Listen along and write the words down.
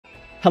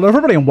Hello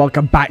everybody and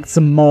welcome back to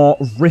more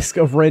Risk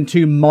of Rain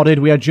 2 modded.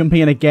 We are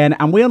jumping in again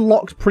and we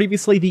unlocked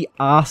previously the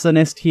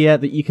Arsonist here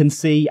that you can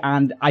see,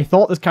 and I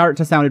thought this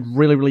character sounded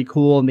really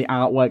cool and the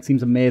artwork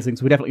seems amazing,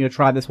 so we're definitely going to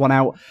try this one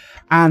out.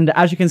 And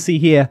as you can see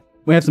here,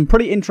 we have some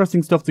pretty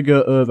interesting stuff to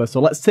go over,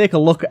 so let's take a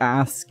look at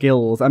our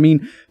skills. I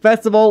mean,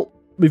 first of all,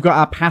 we've got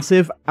our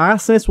passive.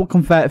 Arsonist will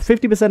convert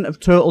 50% of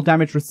total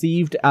damage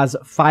received as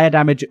fire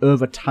damage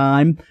over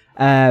time,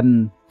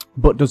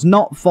 but does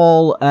not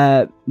fall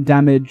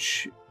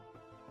damage...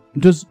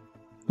 Does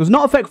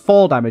not affect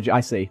fall damage, I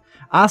see.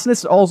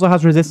 Arsonist also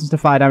has resistance to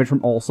fire damage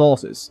from all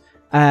sources.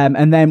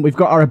 And then we've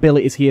got our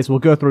abilities here, so we'll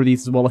go through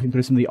these as well, looking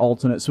through some of the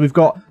alternates. So we've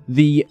got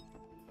the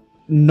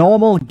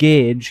normal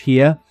gauge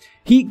here.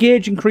 Heat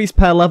gauge increased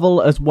per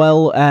level as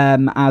well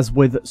as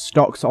with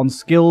stocks on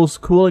skills.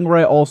 Cooling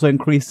rate also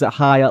increases at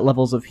higher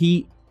levels of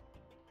heat.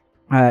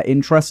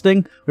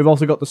 Interesting. We've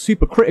also got the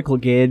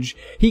supercritical gauge.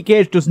 Heat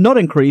gauge does not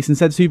increase,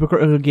 instead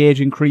supercritical gauge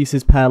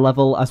increases per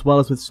level as well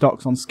as with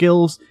stocks on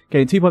skills,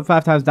 getting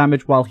 2.5 times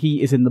damage while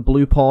heat is in the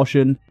blue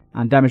portion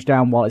and damage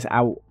down while it's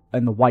out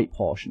in the white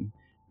portion.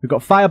 We've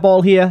got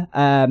fireball here,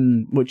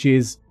 which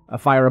is a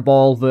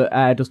fireball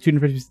that does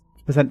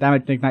 250%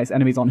 damage and ignites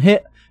enemies on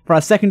hit. For our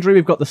secondary,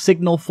 we've got the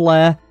signal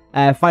flare.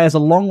 Fires a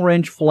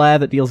long-range flare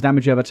that deals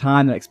damage over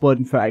time and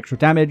exploding for extra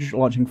damage,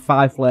 launching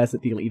 5 flares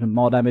that deal even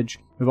more damage.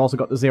 We've also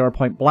got the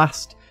 0-point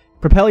blast.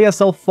 Propel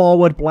yourself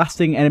forward,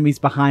 blasting enemies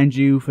behind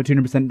you for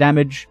 200%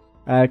 damage,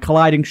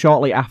 colliding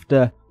shortly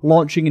after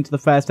launching into the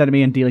first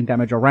enemy and dealing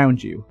damage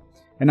around you.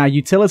 And our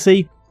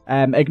utility,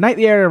 ignite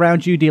the area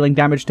around you, dealing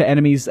damage to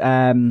enemies,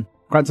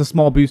 grants a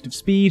small boost of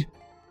speed.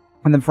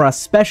 And then for our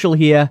special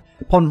here,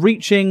 upon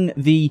reaching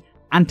the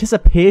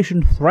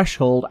anticipation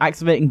threshold,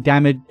 activating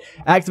damage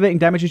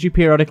as you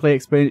periodically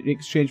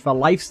exchange for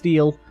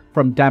lifesteal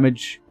from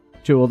damage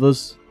to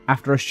others.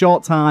 After a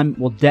short time,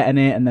 will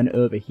detonate and then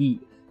overheat.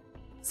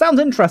 Sounds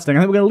interesting. I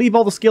think we're going to leave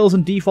all the skills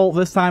on default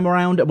this time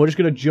around, and we're just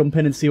going to jump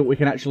in and see what we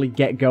can actually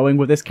get going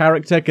with this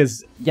character,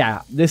 because,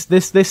 yeah,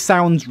 this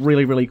sounds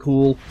really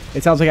cool.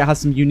 It sounds like it has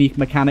some unique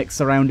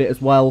mechanics around it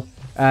as well.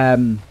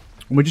 And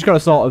we just got to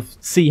sort of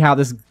see how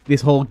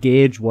this whole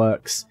gauge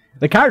works.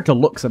 The character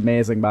looks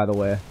amazing, by the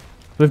way.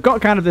 We've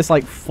got kind of this,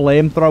 like,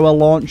 flamethrower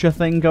launcher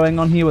thing going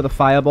on here with the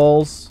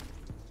fireballs.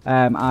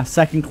 Our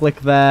second click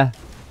there.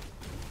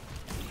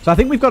 So I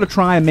think we've got to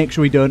try and make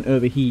sure we don't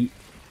overheat.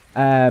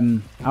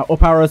 Our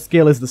up arrow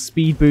skill is the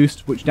speed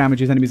boost, which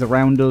damages enemies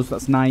around us.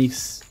 That's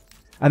nice.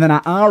 And then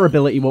our R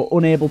ability we're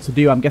unable to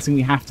do. I'm guessing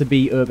we have to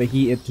be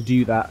overheated to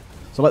do that.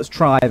 So let's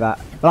try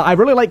that. But I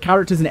really like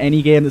characters in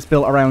any game that's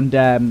built around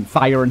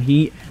fire and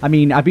heat. I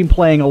mean, I've been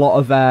playing a lot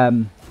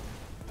of...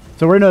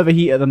 So we're in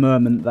overheat at the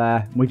moment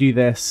there. We do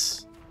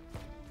this.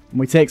 And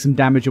we take some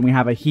damage and we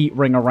have a heat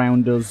ring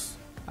around us.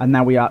 And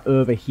now we are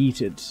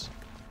overheated.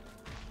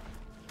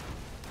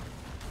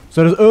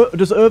 So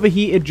does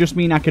overheated just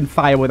mean I can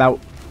fire without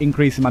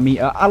increasing my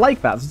meter? I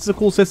like that. It's a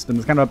cool system.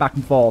 It's kind of a back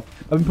and forth.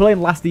 I've been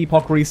playing Last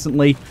Epoch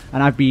recently.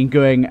 And I've been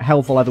going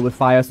hell for leather with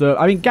fire. So,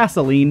 I mean,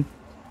 gasoline.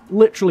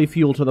 Literally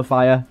fuel to the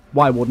fire.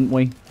 Why wouldn't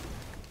we?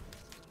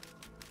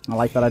 I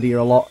like that idea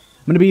a lot.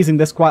 I'm going to be using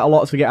this quite a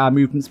lot to get our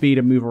movement speed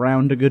and move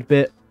around a good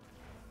bit.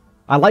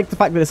 I like the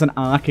fact that it's an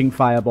arcing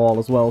fireball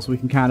as well, so we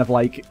can kind of,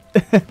 like,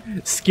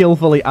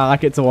 skillfully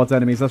arc it towards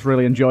enemies. That's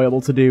really enjoyable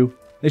to do.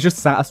 It's just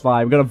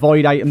satisfying. We've got a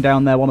void item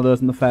down there. One of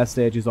those in the first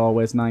stage is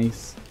always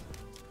nice.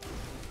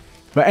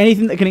 But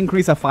anything that can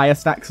increase our fire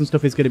stacks and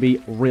stuff is going to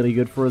be really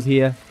good for us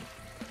here.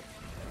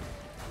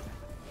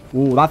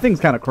 Ooh, that thing's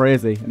kind of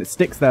crazy, and it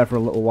sticks there for a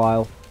little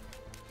while.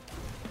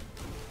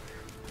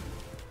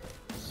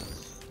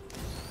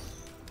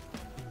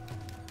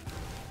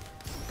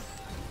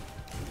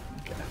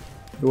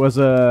 There was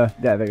a...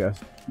 Yeah, there goes.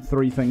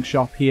 3-thing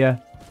shop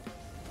here.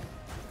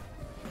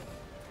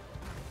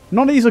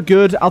 None of these are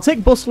good. I'll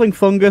take Bustling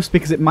Fungus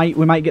because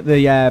we might get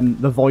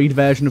the Void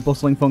version of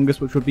Bustling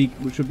Fungus, which would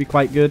be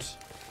quite good.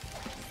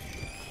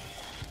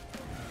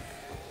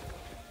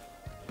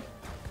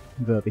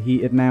 We're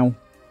overheated now.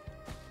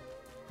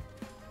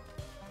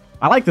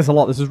 I like this a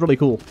lot. This is really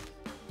cool.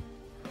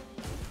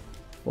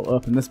 We'll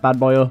open this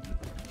bad boy up.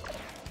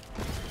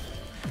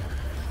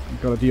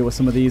 Got to deal with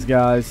some of these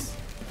guys.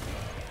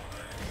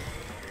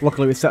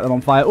 Luckily, we set them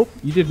on fire. Oh,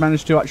 you did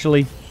manage to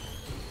actually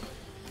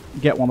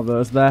get one of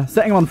those there.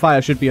 Setting them on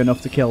fire should be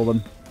enough to kill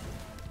them.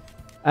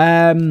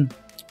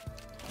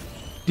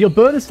 Deal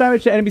bonus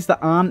damage to enemies that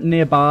aren't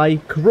nearby.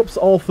 Corrupts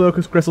all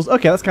focus crystals.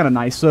 Okay, that's kind of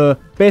nice. So,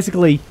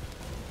 basically,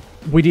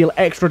 we deal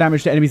extra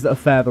damage to enemies that are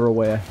further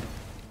away.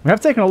 We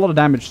have taken a lot of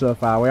damage so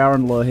far. We are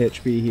on low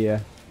HP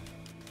here.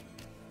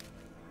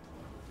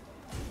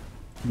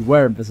 You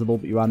were invisible,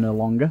 but you are no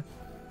longer.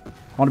 I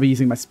want to be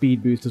using my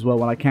speed boost as well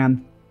when I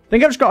can. I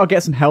think I've just got to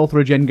get some health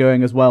regen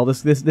going as well.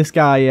 This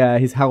guy,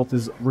 his health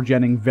is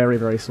regenning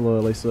very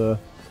slowly, so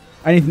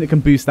anything that can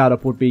boost that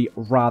up would be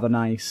rather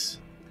nice.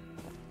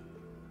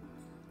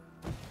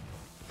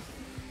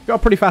 Got a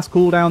pretty fast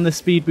cooldown, this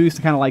speed boost.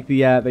 I kind of like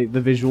the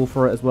visual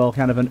for it as well.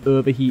 Kind of an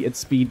overheated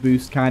speed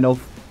boost, kind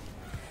of.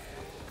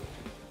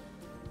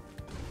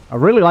 I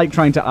really like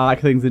trying to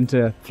arc things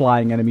into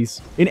flying enemies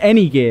in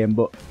any game,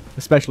 but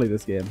especially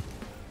this game.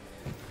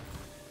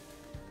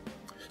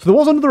 So there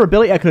was another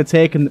ability I could have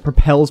taken that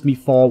propels me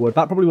forward.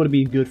 That probably would have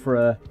been good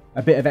for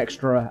a bit of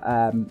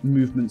extra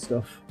movement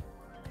stuff.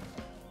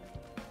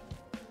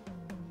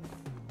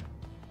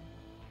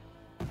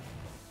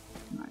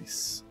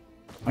 Nice.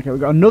 Okay, we've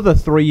got another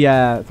three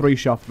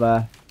shot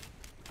there.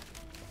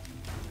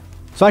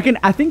 So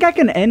I think I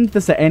can end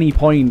this at any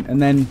point,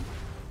 and then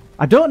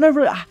I don't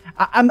know.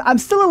 I'm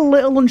still a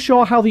little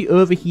unsure how the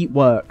overheat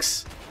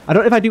works. I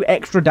don't know if I do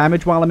extra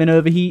damage while I'm in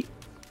overheat.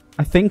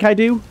 I think I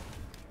do.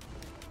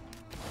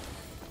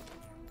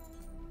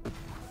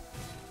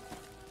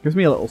 Gives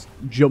me a little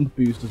jump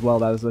boost as well.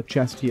 There's a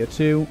chest here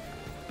too.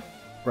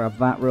 Grab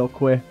that real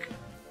quick.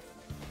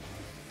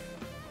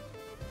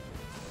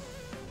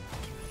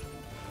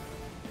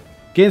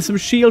 Gain some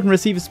shield and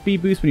receive a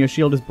speed boost when your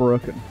shield is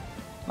broken.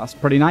 That's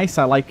pretty nice.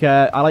 I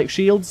like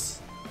shields.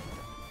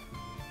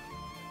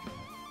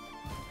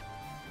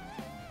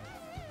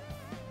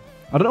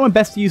 I don't know when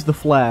best to use the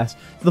flare. So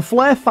the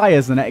flare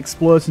fires and it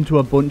explodes into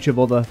a bunch of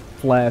other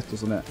flares,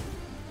 doesn't it?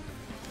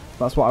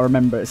 That's what I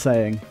remember it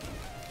saying.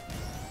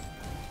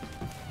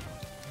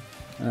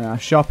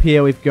 Shop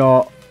here we've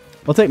got...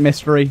 We'll take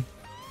mystery.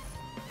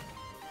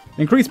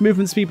 Increase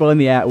movement speed while in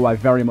the air. Oh, I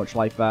very much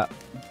like that.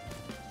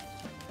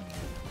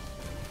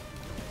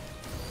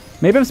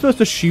 Maybe I'm supposed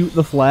to shoot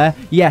the flare.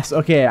 Yes,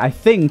 okay. I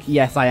think,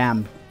 yes, I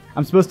am.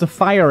 I'm supposed to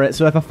fire it.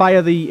 So if I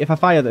fire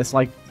this,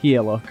 like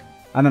here, look,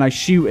 and then I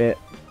shoot it.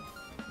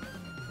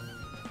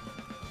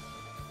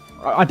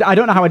 I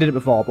don't know how I did it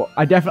before, but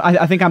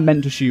I think I'm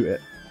meant to shoot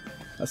it.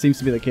 That seems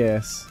to be the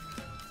case.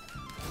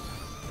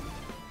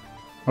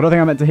 I don't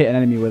think I'm meant to hit an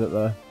enemy with it,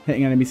 though.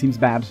 Hitting an enemy seems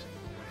bad.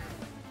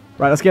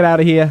 Right, let's get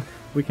out of here.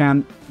 We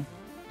can.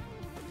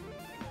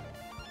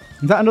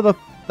 Is that another...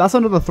 That's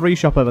another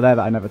 3-shop over there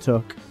that I never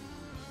took.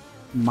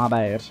 My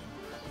bad.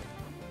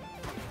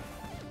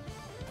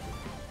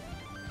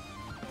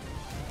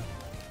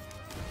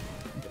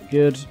 Okay,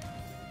 good.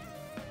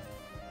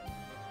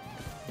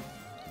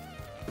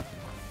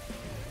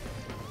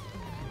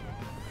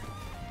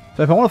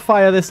 So if I want to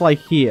fire this, like,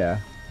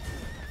 here...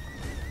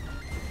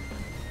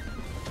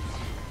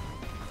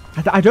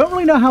 I don't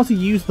really know how to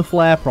use the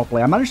flare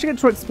properly. I managed to get it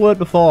to explode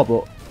before,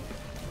 but...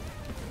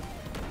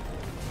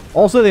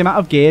 Also, the amount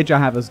of gauge I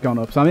have has gone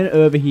up, so I'm in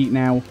overheat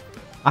now.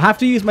 I have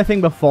to use my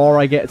thing before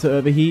I get to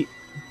overheat.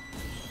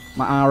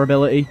 My R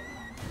ability.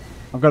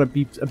 I've got to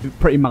be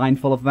pretty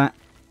mindful of that.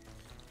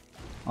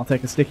 I'll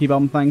take a sticky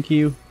bomb, thank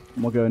you.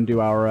 And we'll go and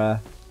do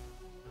our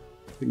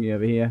thingy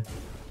over here.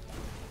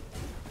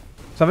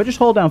 So if I just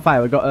hold down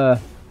fire, we've got a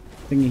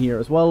thingy here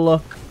as well,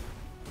 look.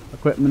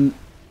 Equipment.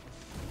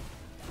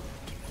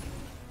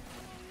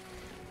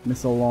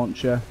 Missile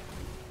launcher.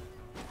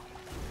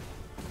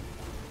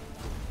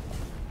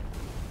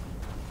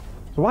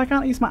 So why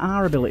can't I use my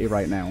R ability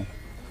right now?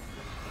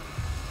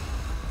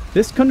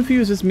 This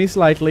confuses me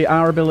slightly.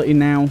 R ability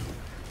now.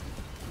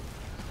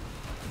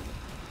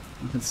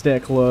 I can stay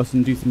close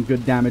and do some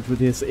good damage with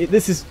this.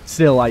 This is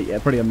still, like, yeah,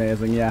 pretty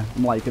amazing. Yeah,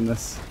 I'm liking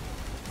this.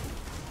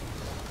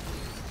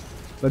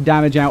 The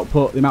damage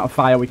output, the amount of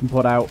fire we can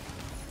put out.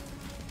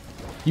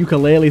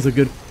 Ukulele's a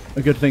good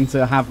thing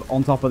to have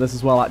on top of this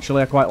as well,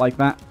 actually. I quite like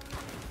that.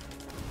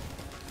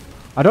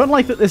 I don't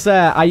like that this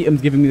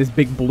item's giving me this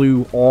big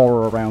blue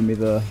aura around me,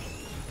 though.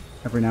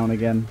 Every now and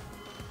again.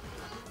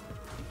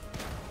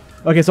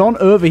 Okay, so on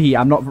overheat,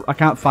 I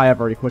can't fire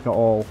very quick at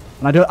all.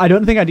 And I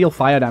don't think I deal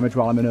fire damage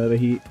while I'm in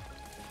overheat.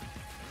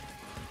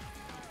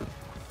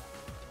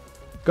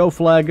 Go,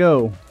 flare,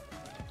 go.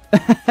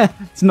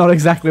 It's not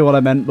exactly what I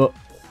meant, but...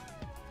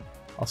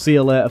 I'll see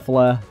you later,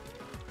 flare.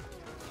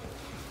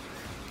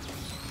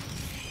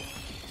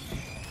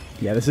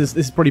 Yeah, this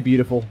is pretty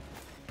beautiful.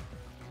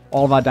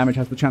 All of our damage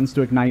has the chance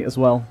to ignite as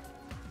well.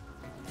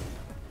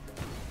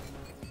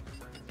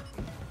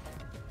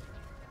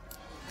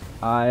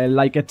 I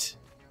like it.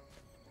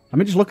 I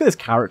mean, just look at this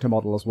character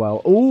model as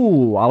well.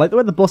 Ooh, I like the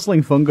way the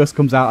bustling fungus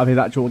comes out of his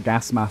actual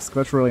gas mask.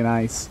 That's really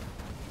nice.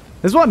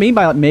 This is what I mean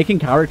by, like, making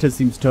characters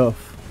seems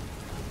tough.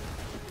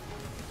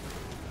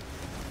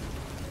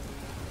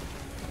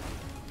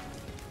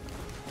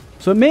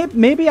 So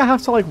maybe I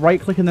have to, like,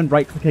 right-click and then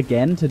right-click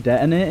again to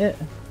detonate it.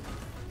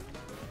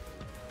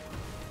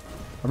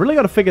 I've really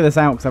got to figure this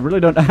out because I really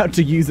don't know how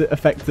to use it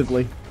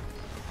effectively.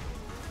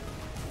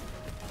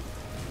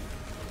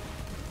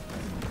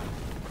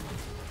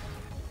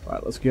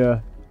 Right, let's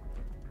go.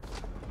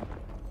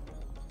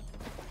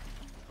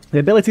 The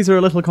abilities are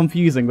a little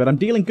confusing, but I'm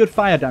dealing good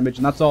fire damage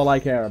and that's all I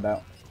care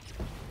about.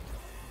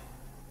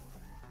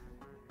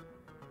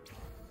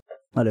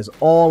 That is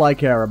all I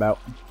care about.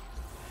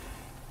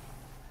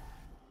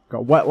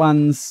 Got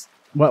wetlands.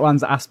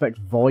 Wetlands aspect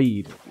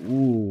void.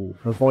 Ooh,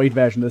 the void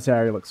version of this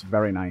area looks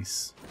very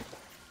nice.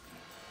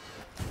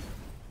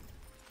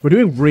 We're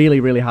doing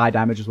really, really high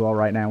damage as well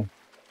right now.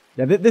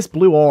 Yeah, this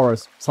blue aura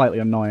is slightly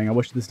annoying. I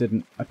wish this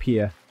didn't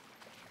appear.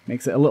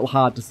 Makes it a little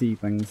hard to see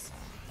things.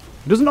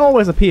 It doesn't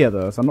always appear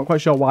though, so I'm not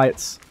quite sure why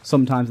it's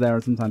sometimes there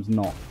and sometimes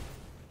not.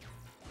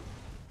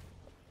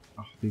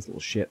 These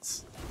little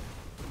shits.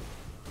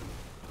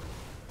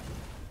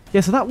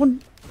 Yeah, so that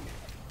one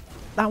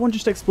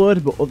just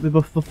exploded, but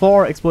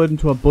before it exploded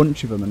into a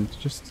bunch of them, and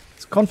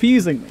it's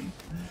confusing me.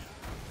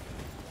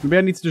 Maybe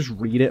I need to just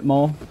read it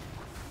more.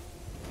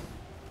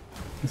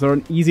 Is there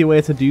an easy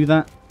way to do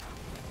that?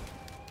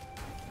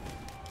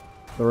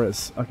 There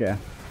is. Okay.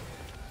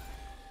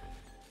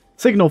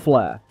 Signal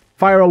flare.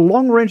 Fire a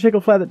long-range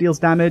signal flare that deals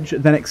damage,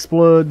 then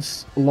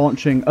explodes,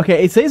 launching...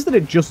 Okay, it says that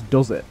it just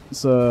does it,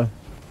 so...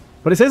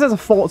 But it says there's a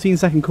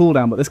 14-second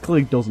cooldown, but this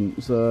clearly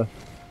doesn't, so...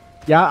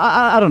 Yeah,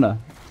 I don't know.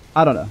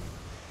 I don't know.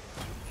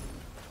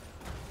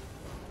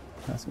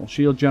 Personal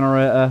shield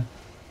generator.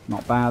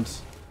 Not bad.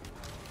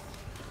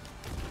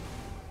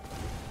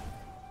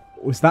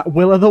 Was that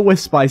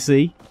Will-o'-the-Wisp I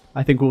see?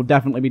 I think we'll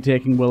definitely be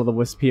taking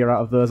Will-o'-the-Wisp here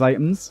out of those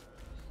items.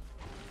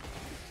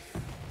 I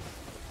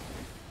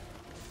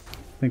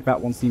think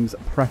that one seems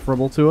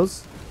preferable to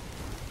us.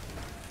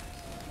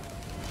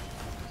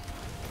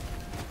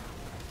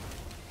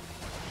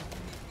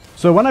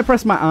 So when I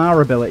press my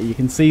R ability, you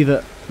can see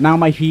that now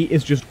my heat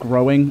is just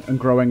growing and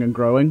growing and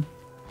growing.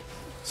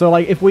 So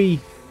like if we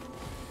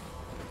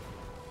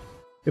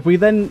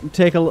then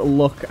take a little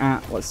look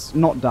at... Let's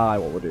not die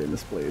while we're doing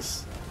this,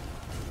 please.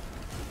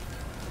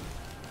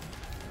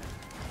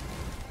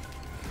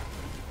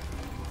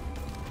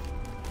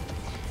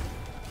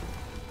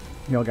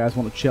 You guys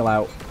want to chill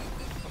out.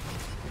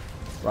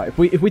 Right,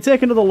 if we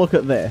take another look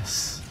at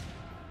this.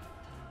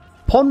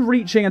 Upon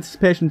reaching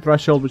anticipation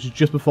threshold, which is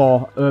just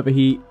before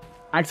overheat,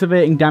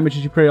 activating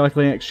damages you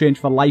periodically in exchange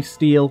for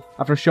lifesteal.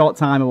 After a short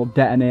time, it will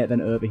detonate, then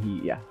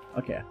overheat. Yeah,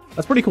 okay.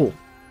 That's pretty cool.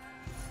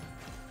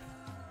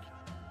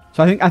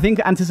 So I think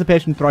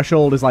anticipation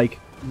threshold is like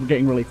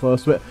getting really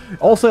close to it.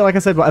 Also, like I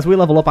said, as we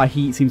level up, our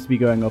heat seems to be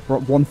going up. We're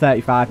at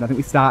 135, and I think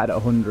we started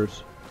at 100.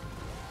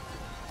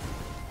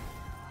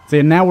 So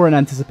yeah, now we're in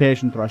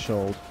anticipation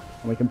threshold,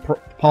 and we can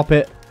pop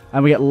it,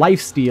 and we get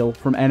lifesteal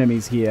from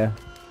enemies here,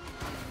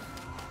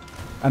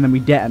 and then we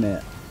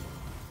detonate,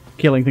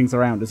 killing things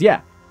around us.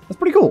 Yeah, that's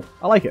pretty cool.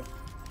 I like it.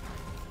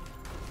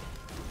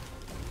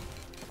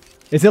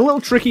 It's a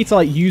little tricky to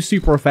like use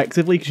super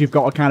effectively because you've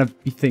got to kind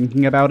of be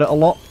thinking about it a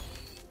lot.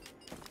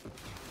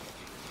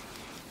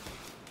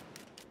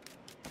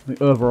 I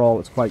think overall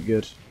it's quite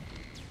good.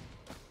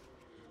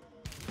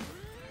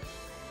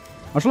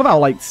 I just love how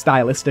like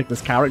stylistic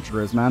this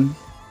character is, man.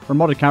 For a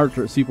modded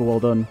character, it's super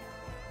well done.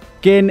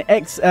 Gain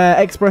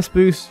express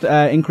boost,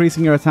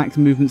 increasing your attack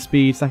and movement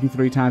speed, stacking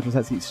 3 times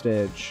resets each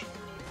stage.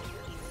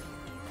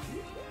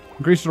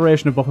 Increased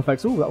duration of buff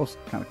effects. Ooh, that was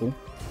kind of cool.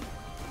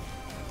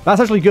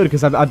 That's actually good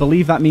because I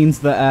believe that means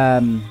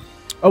that.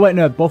 Oh wait,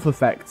 no, buff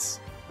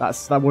effects.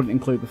 That wouldn't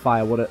include the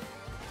fire, would it?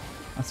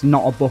 That's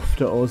not a buff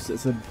to us.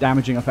 It's a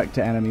damaging effect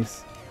to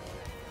enemies.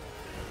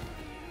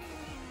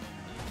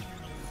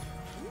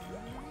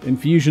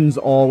 Infusion's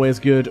always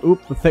good.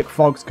 Oop, the thick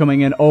fog's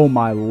coming in. Oh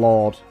my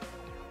lord.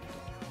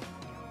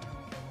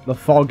 The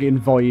fog in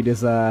Void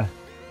is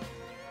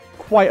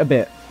quite a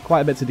bit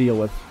to deal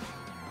with.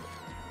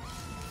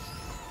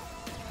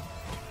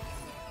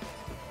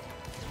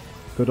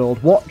 Good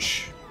old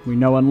watch. We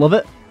know and love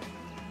it.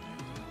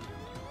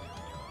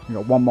 We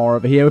got one more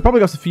over here. We've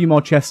probably got a few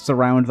more chests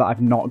around that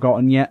I've not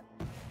gotten yet.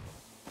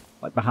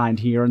 Like behind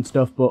here and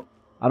stuff, but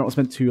I don't want to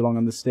spend too long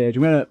on this stage.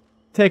 I'm going to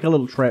take a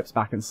little trips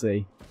back and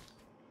see.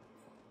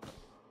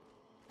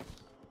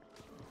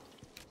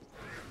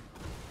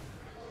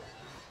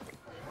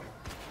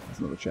 There's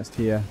another chest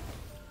here.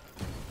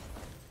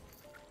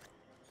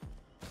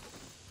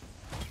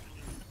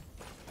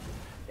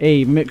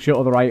 Hey, mix your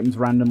other items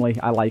randomly.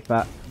 I like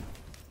that.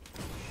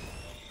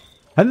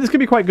 I think this could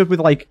be quite good with,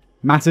 like,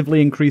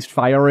 massively increased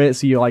fire rate,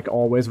 so you're, like,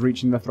 always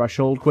reaching the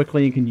threshold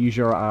quickly and can use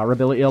your R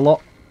ability a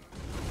lot.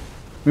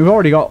 We've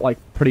already got, like,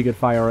 pretty good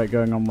fire rate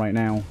going on right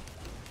now.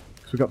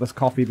 So we've got this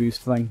coffee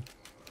boost thing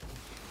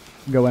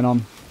going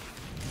on.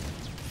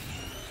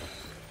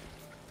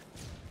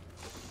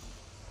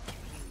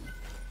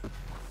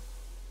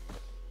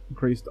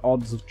 Increased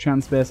odds of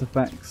chance-based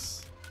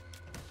effects.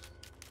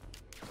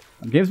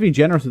 The game's being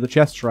generous with the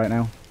chests right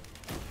now.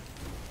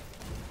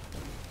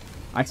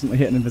 Accidentally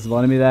hit an invisible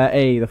enemy there.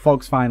 Hey, the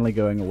fog's finally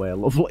going away.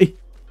 Lovely.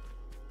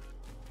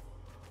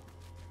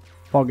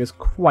 Fog is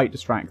quite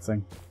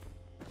distracting.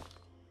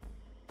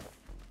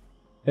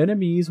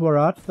 Enemies, where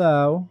art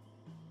thou?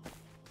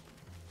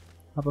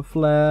 Have a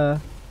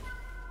flare.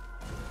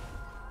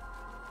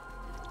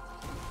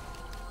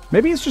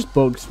 Maybe it's just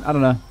bugs. I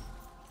don't know.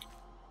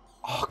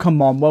 Oh,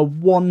 come on. We're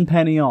 1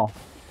 penny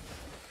off.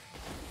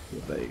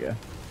 There you go.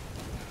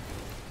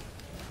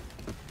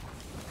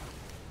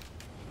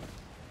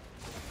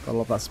 I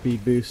love that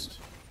speed boost.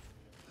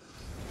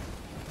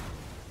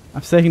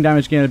 After taking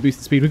damage, gain a boost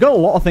in speed. We've got a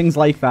lot of things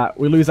like that.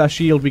 We lose our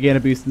shield, we gain a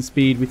boost in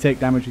speed. We take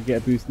damage, we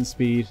get a boost in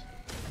speed.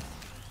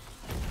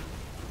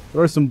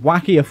 There are some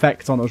wacky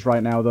effects on us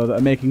right now, though, that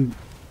are making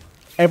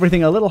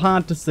everything a little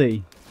hard to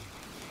see.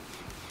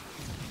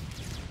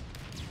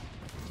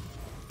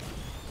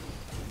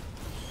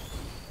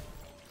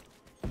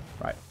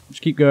 Right,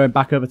 just keep going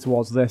back over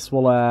towards this.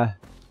 We'll,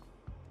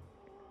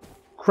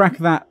 crack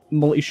that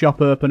multi-shop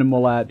open and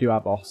we'll do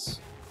our boss.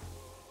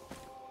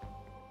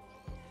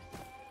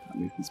 That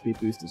movement speed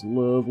boost is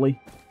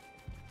lovely.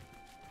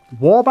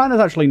 Warband is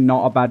actually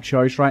not a bad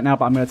choice right now,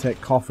 but I'm going to take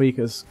coffee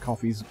because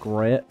coffee's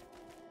great.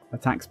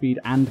 Attack speed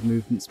and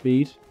movement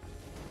speed.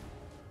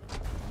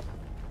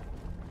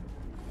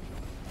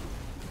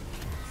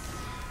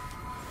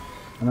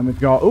 And then we've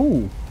got,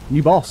 ooh,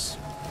 new boss.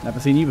 Never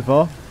seen you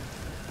before.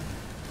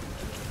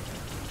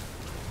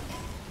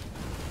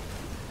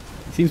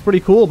 He seems pretty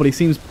cool, but he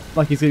seems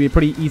like he's going to be a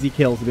pretty easy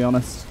kill, to be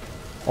honest.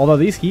 Although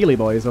these Healy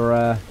boys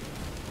are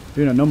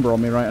doing a number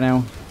on me right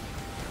now.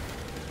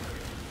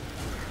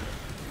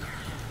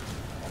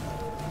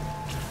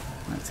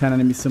 Right, 10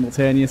 enemies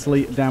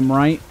simultaneously, damn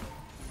right.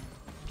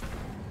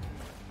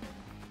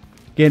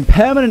 Gain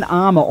permanent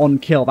armor on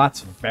kill,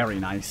 that's very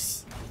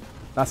nice.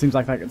 That seems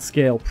like that could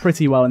scale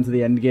pretty well into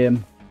the end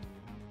game.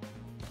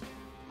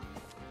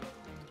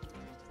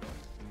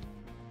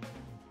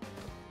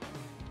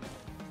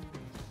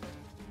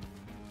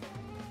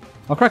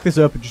 I'll crack this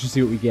open just to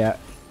see what we get.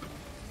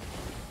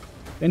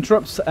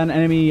 Interrupts an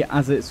enemy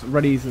as it's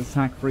ready to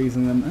attack,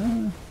 freezing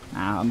them.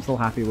 I'm still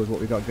happy with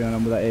what we've got going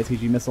on with that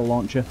ATG missile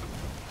launcher.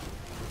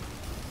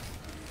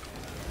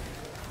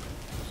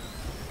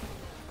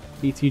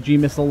 ATG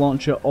missile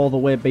launcher all the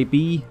way,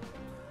 baby.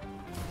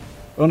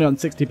 Only on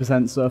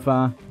 60% so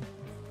far.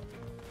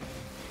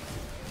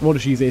 We'll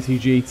just use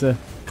ATG to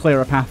clear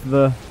a path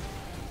there.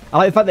 I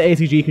like the fact that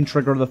ATG can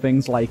trigger other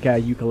things like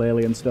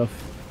ukulele and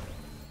stuff.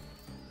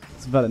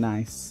 It's very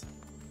nice.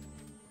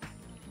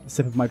 A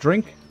sip of my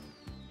drink.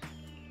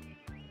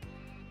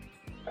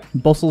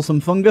 Bustle some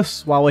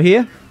fungus while we're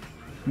here.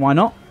 Why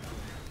not?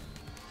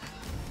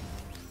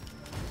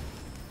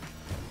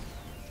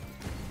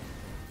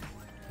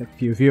 Take a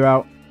few of you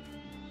out.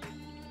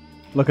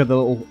 Look at the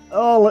little...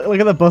 Oh, look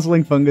at the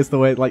bustling fungus, the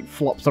way it, like,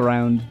 flops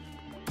around.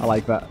 I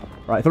like that.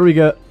 Right, through we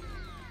go.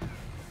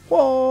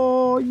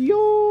 Whoa,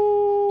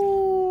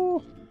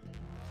 yo!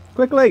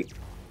 Quickly!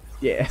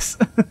 Yes.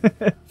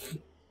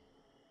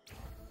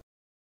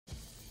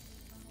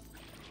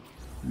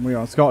 We are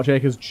on Scotch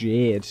Acres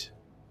Jade.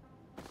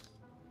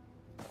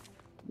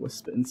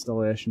 Whisper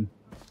installation.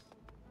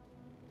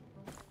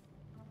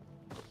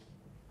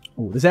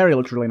 Oh, this area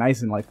looks really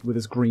nice and like with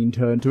this green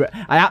turn to it.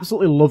 I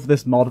absolutely love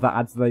this mod that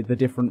adds the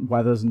different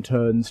weathers and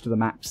turns to the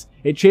maps.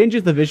 It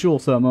changes the visual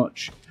so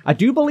much. I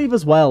do believe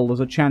as well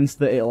there's a chance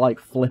that it'll like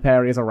flip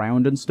areas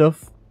around and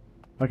stuff.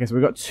 Okay, so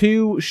we've got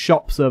 2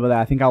 shops over there.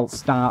 I think I'll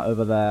start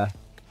over there.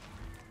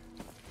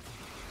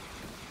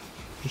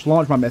 Just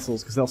launch my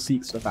missiles because they'll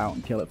seek stuff out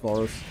and kill it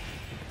for us.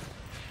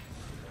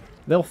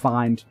 They'll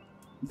find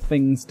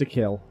things to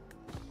kill.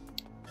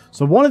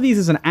 So one of these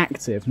is an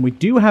active, and we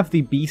do have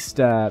the beast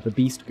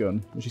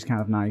gun, which is kind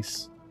of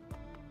nice.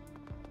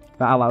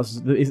 That allows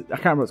us, I can't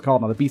remember what it's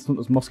called now, the Beast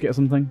Hunter's Musket or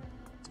something.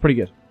 It's pretty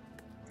good.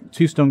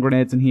 2 stun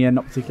grenades in here,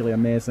 not particularly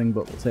amazing,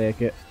 but we'll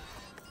take it.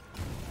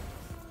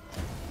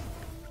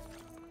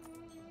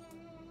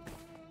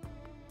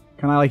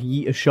 Can I like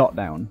yeet a shot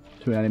down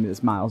to an enemy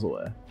that's miles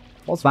away?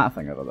 What's that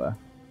thing over there?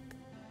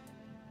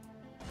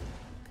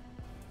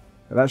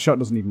 That shot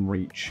doesn't even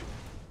reach.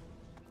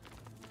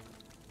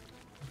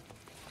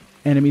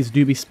 Enemies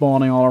do be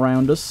spawning all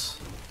around us.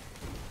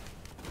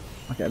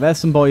 Okay, there's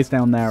some boys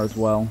down there as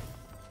well.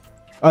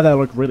 Oh, they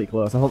look really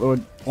close. I thought they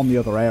were on the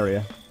other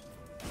area.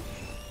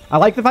 I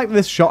like the fact that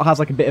this shot has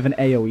like a bit of an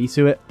AoE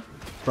to it.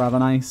 It's rather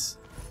nice.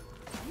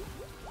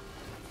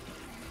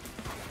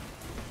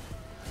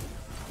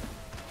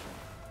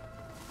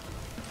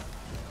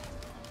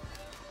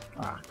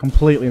 Ah,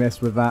 completely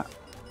missed with that.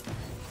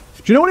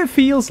 Do you know what it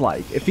feels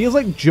like? It feels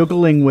like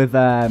juggling with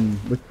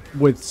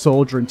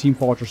Soldier in Team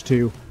Fortress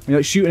 2. When you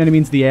like shoot an enemy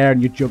into the air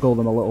and you juggle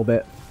them a little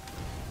bit.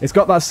 It's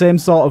got that same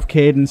sort of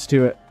cadence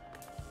to it.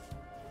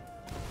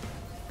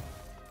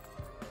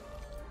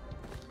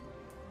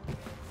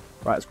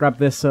 Right, let's grab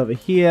this over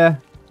here.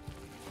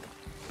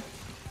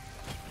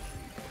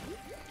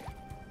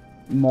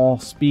 More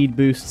speed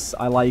boosts,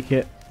 I like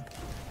it.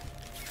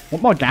 I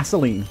want more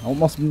gasoline. I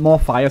want more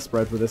fire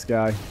spread with this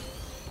guy.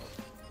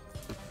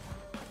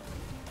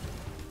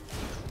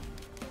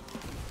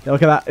 Yeah,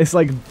 look at that. It's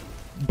like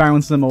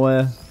bouncing them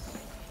away.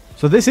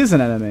 So this is an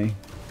enemy.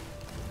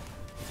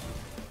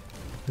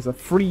 It's a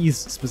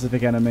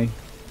freeze-specific enemy.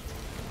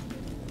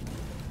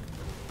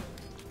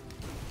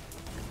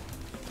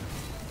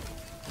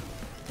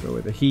 Go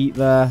with the heat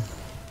there.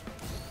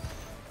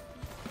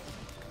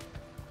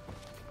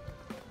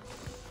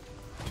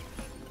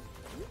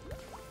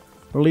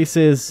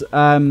 Releases,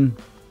 okay,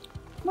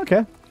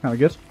 kind of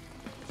good.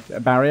 Bit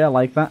of barrier, I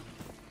like that.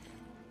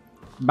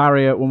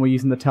 Barrier when we're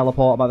using the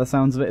teleport by the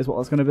sounds of it is what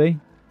that's going to be.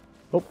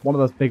 Oh, one of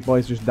those big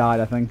boys just died,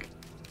 I think.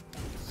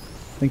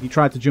 I think he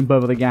tried to jump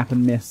over the gap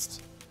and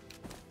missed.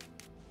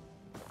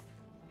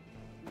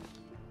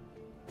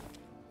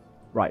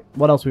 Right,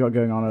 what else we got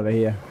going on over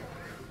here?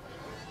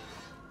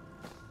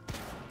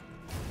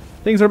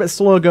 Things are a bit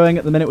slow going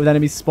at the minute with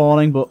enemies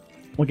spawning, but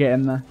we'll get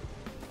in there.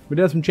 We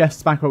do have some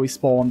chests back where we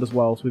spawned as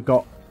well, so we've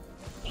got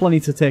plenty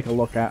to take a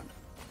look at.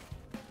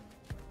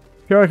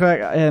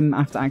 Periodically, I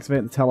have to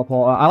activate the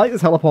teleporter. I like the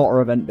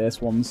teleporter event-based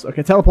ones.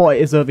 Okay, teleporter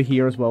is over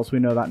here as well, so we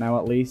know that now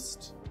at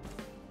least.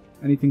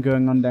 Anything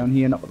going on down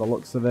here? Not with the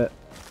looks of it.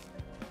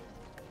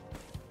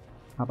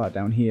 How about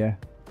down here?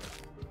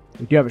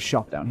 We do have a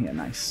shop down here.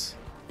 Nice.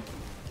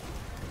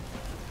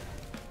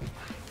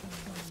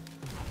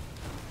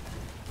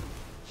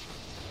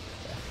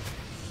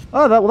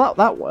 Oh, that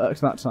worked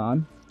that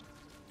time.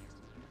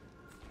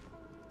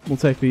 We'll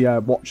take the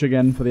watch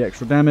again for the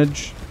extra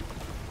damage.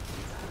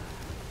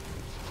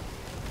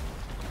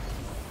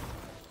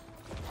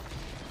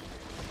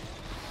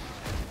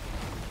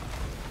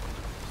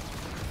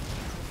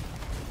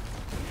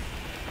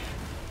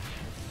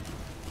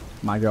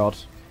 My god.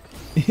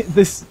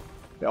 It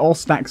all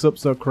stacks up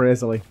so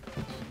crazily.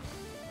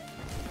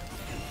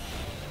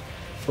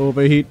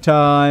 Overheat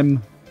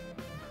time.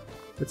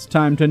 It's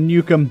time to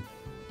nuke them.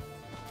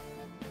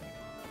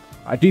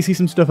 I do see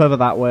some stuff over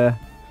that way.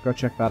 Go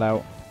check that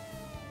out.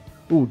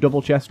 Ooh,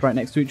 double chest right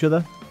next to each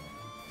other.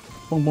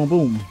 Boom, boom,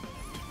 boom.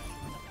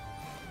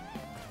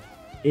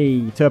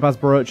 Hey, Topaz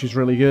Brooch is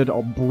really good,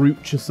 or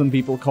Brooch as some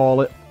people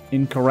call it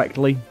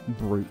incorrectly.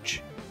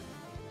 Brooch.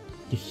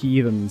 You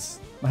heathens.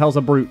 The hell's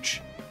a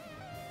brooch?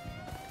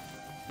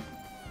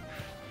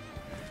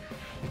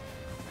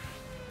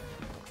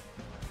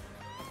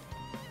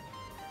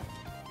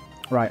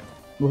 Right.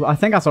 Well, I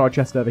think I saw a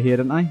chest over here,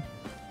 didn't I?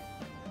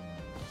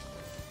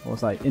 Or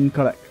was I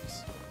incorrect?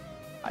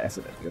 Ah, yes,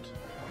 it is. Good.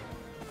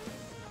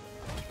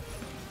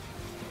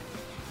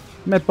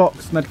 Med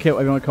box, med kit,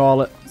 whatever you want to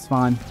call it. It's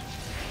fine.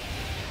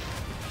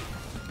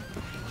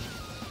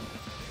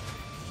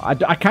 I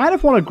kind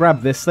of want to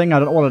grab this thing. I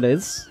don't know what it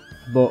is,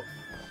 but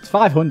it's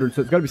 500,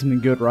 so it's got to be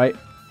something good, right?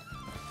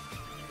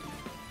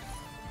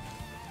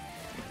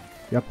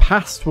 Your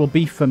past will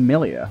be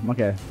familiar.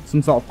 Okay,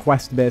 some sort of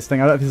quest-based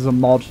thing. I don't know if this is a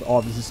mod or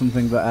if this is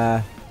something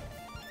that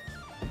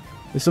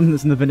it's something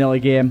that's in the vanilla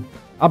game.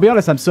 I'll be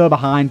honest, I'm so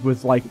behind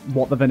with like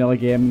what the vanilla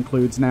game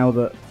includes now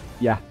that,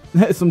 yeah,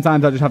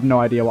 sometimes I just have no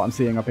idea what I'm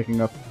seeing or picking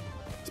up,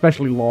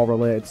 especially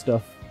lore-related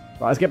stuff.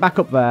 Right, let's get back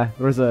up there.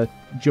 There is a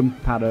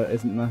jump pad,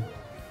 isn't there?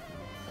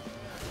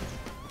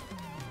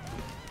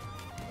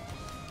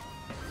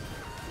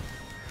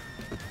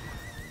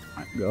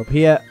 Right, go up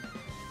here.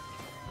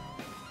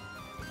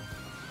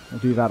 We'll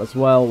do that as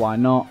well, why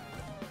not?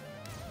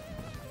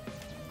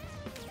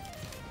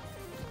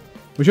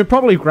 We should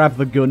probably grab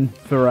the gun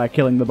for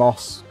killing the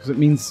boss, because it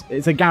means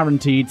it's a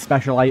guaranteed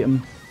special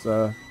item,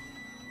 so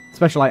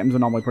special items are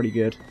normally pretty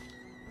good.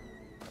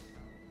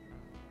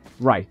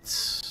 Right.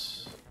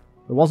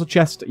 There was a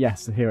chest,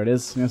 yes, here it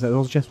is. There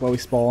was a chest where we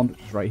spawned,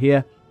 which is right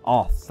here.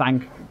 Oh,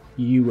 thank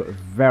you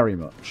very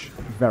much.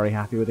 Very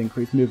happy with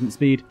increased movement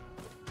speed.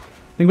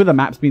 I think with the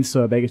maps being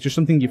so big, it's just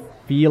something you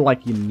feel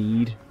like you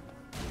need.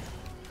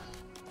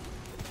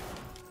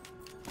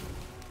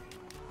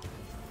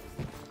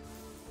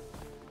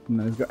 And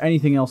then we've got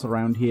anything else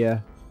around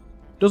here.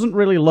 Doesn't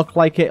really look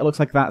like it. It looks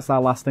like that's our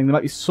last thing. There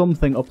might be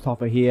something up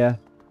top of here.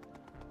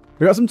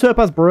 We've got some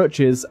topaz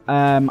brooches.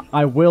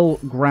 I will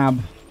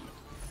grab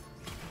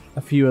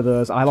a few of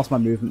those. I lost my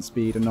movement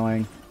speed.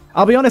 Annoying.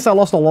 I'll be honest, I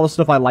lost a lot of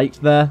stuff I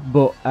liked there,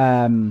 but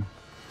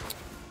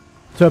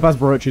topaz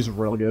brooch is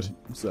really good.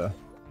 So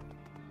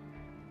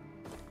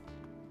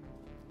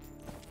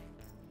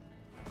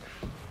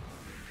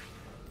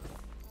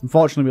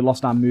unfortunately, we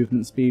lost our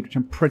movement speed, which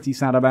I'm pretty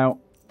sad about.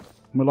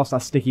 And we lost our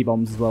sticky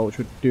bombs as well, which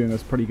were doing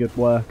us pretty good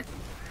work.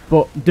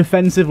 But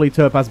defensively,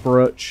 Topaz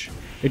Brooch,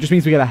 it just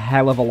means we get a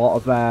hell of a lot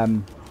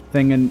of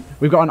thing. And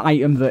we've got an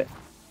item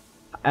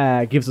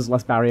that gives us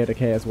less barrier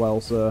decay as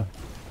well, so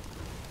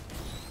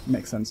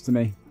makes sense to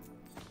me.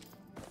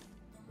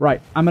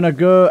 Right, I'm going to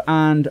go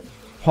and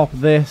pop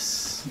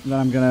this. Then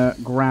I'm going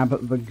to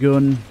grab the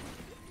gun.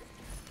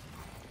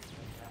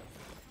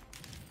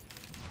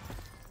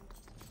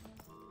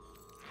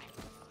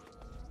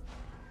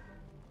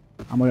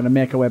 And we're going to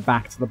make our way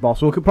back to the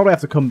boss. We'll probably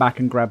have to come back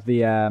and grab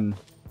the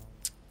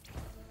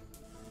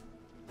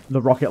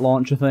rocket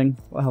launcher thing.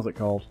 What the hell's it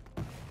called?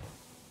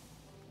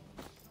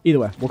 Either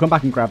way, we'll come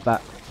back and grab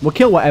that. We'll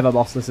kill whatever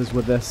boss this is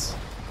with this.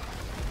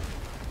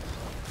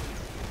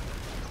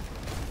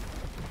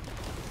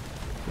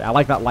 Yeah, I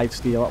like that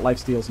lifesteal. That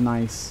lifesteal's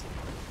nice.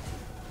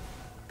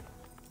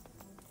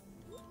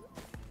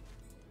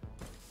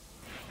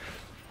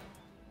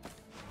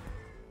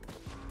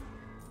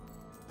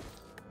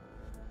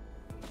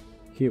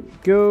 Here we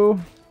go.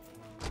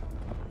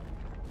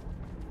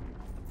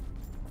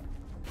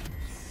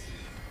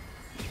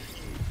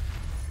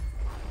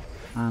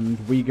 And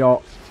we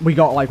got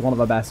like one of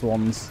the best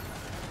ones.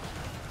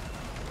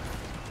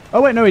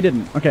 Oh wait, no he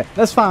didn't. Okay,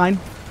 that's fine.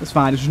 That's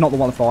fine. It's just not the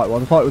one I thought it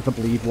was. I thought it was the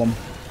bleed one.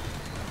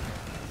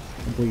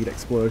 The bleed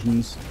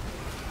explosions.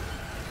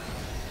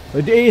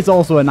 But it is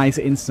also a nice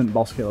instant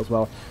boss kill as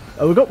well.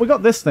 We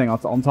got this thing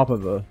on top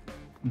of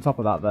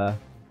that there.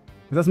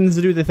 Is that something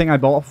to do with the thing I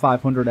bought for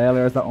 500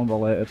 earlier? Is that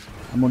unrelated?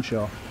 I'm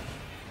unsure.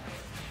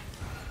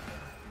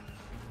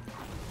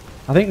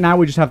 I think now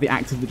we just have the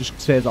active that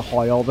just says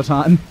ahoy all the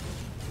time.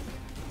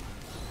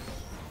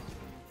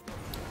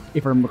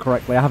 if I remember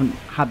correctly. I haven't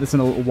had this in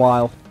a little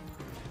while.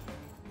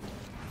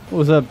 There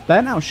was a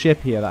burnt out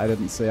ship here that I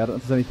didn't see. I don't know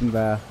if there's anything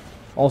there.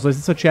 Also, is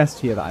this a chest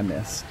here that I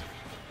missed?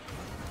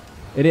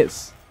 It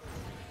is.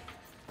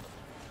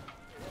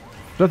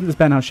 I don't think this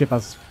burnt out ship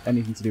has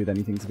anything to do with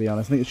anything, to be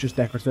honest. I think it's just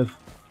decorative.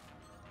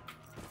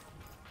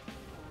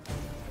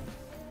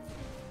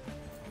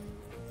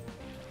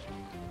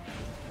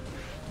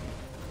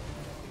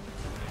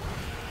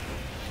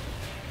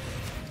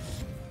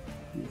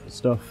 Beautiful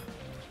stuff.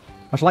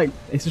 I just like,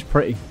 it's just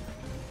pretty.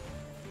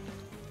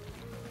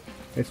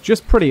 It's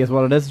just pretty is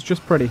what it is. It's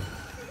just pretty.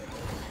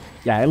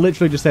 Yeah, it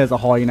literally just says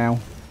ahoy now.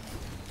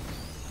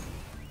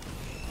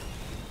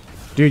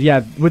 Dude,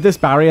 yeah, with this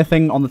barrier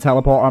thing on the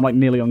teleporter, I'm like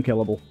nearly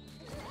unkillable.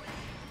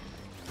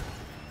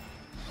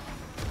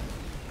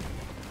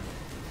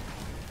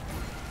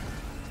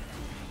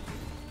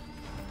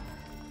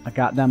 I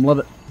goddamn love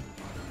it.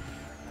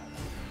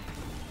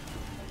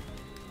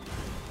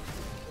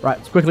 Right,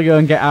 let's quickly go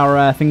and get our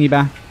thingy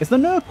back. Is there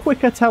no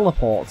quicker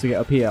teleport to get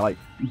up here? Like,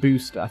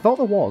 booster? I thought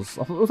there was.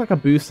 I thought there was like a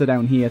booster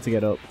down here to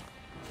get up.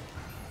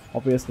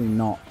 Obviously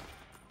not.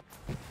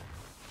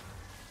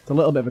 It's a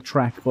little bit of a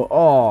trek, but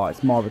oh,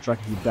 it's more of a trek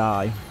if you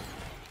die.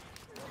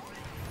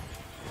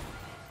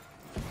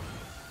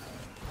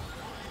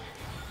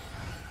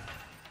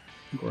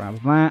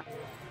 Grab that.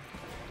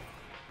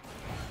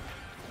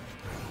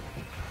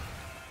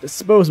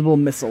 Disposable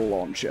missile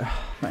launcher.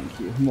 Thank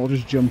you. And we'll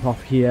just jump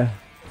off here.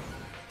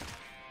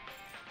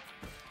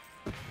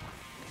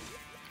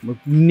 We're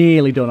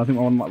nearly done. I think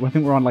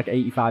we're on like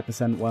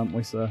 85%, weren't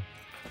we, sir?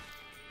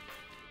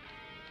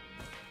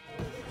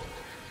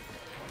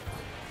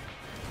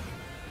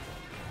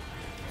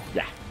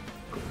 Yeah.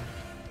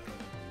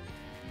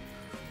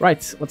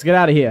 Right, let's get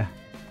out of here.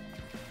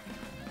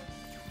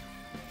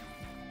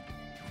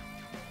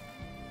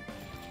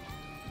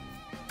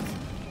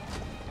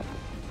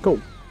 Cool.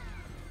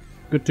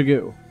 Good to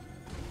go.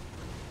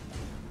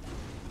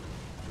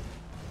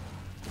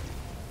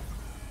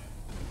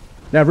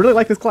 Yeah, I really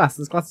like this class.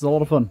 This class is a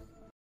lot of fun.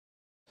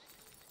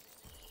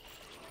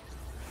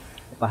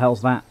 What the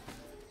hell's that?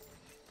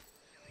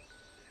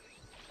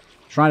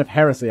 Shrine of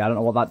Heresy. I don't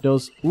know what that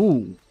does.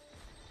 Ooh.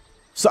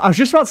 So I was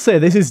just about to say,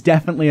 this is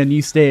definitely a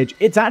new stage.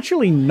 It's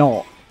actually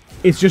not.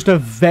 It's just a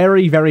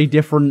very, very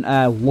different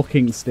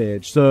looking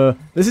stage. So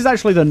this is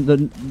actually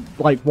the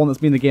like one that's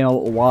been in the game a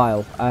little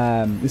while.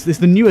 This is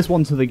the newest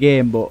one to the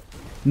game, but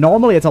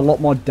normally it's a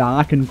lot more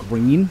dark and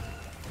green.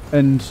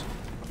 And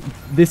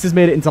this has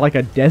made it into like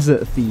a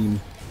desert theme.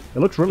 It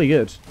looks really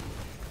good.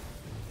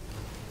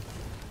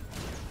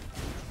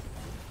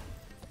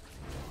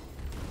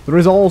 There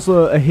is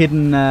also a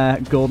hidden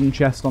golden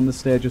chest on this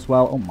stage as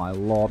well. Oh my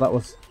lord, that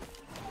was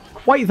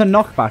quite the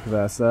knockback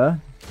there, sir.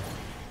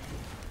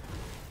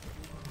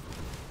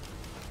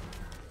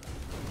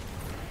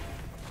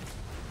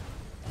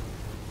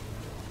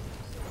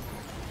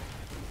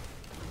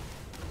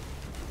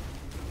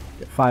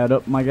 Get fired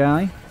up, my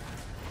guy.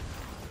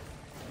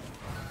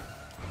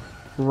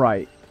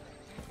 Right.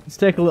 Let's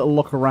take a little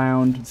look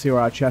around and see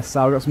where our chests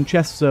are. We've got some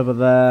chests over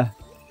there.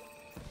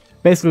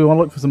 Basically, we want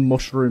to look for some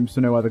mushrooms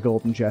to know where the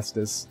golden chest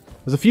is.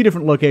 There's a few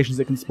different locations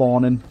it can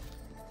spawn in.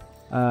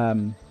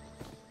 I'm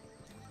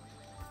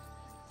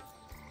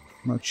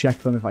going to check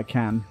them if I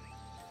can.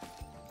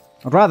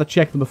 I'd rather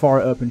check them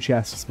before I open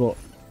chests, but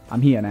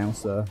I'm here now,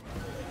 so...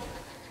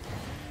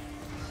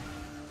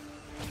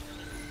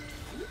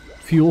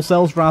 Fuel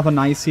cells rather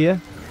nice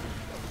here.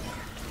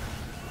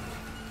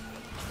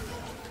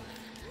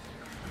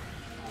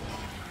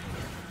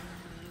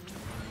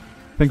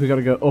 I think we've got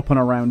to go up and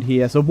around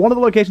here. So one of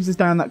the locations is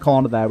down that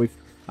corner there.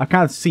 I've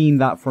kind of seen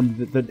that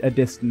from a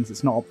distance.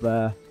 It's not up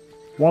there.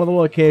 One of the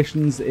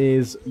locations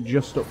is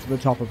just up to the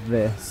top of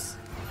this.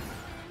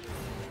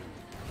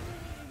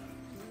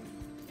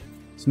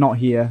 It's not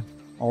here,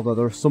 although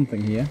there's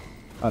something here.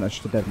 Oh no, it's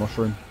just a dead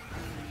mushroom.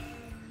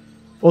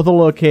 Other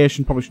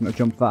location, probably shouldn't have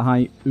jumped that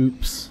high.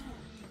 Oops.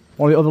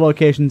 One of the other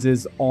locations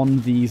is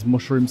on these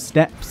mushroom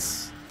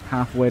steps.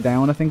 Halfway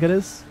down, I think it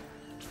is.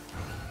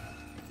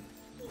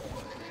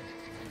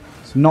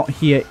 It's not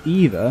here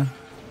either.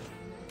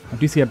 I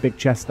do see a big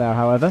chest there,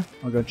 however.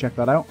 I'll go and check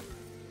that out.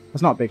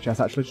 That's not a big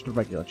chest, actually. Just a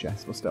regular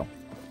chest, but still.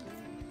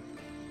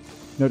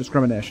 No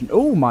discrimination.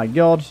 Oh my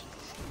god.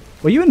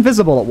 Were you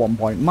invisible at one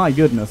point? My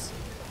goodness.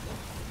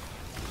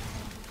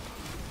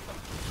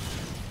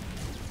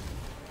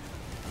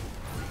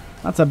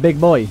 That's a big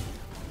boy.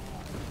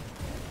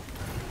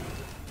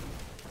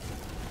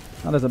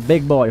 That is a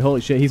big boy.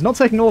 Holy shit. He's not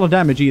taking a lot of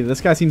damage either.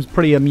 This guy seems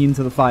pretty immune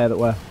to the fire that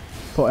we're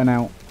putting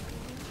out.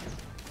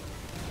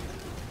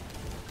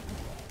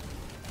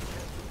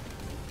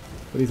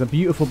 But he's a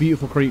beautiful,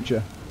 beautiful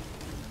creature.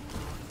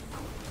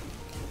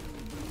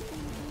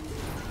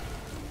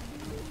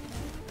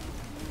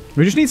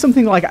 We just need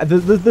something like...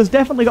 There's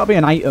definitely got to be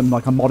an item,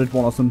 like a modded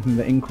one or something,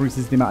 that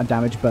increases the amount of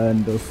damage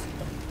burn does.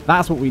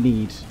 That's what we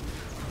need.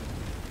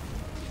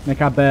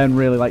 Make our burn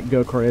really, like,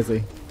 go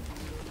crazy.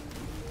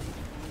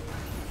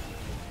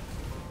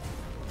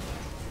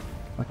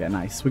 Like Yeah,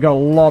 nice. We got a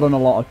lot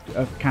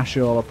of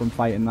cashola from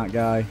fighting that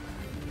guy.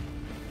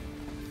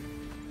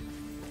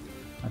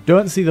 I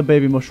don't see the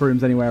baby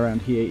mushrooms anywhere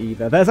around here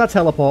either. There's our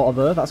teleporter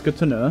though, that's good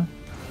to know.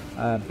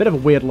 Bit of a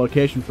weird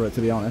location for it,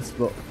 to be honest,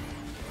 but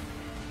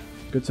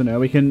good to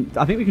know. I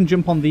think we can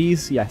jump on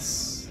these,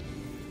 yes.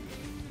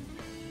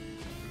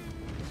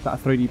 Is that a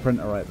 3D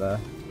printer right there?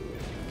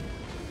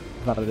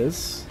 That it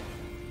is.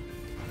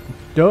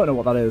 Don't know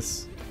what that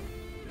is.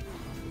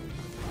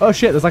 Oh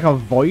shit, there's like a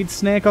void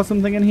snake or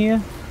something in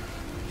here.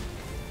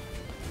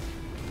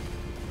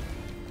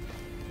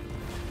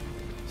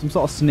 Some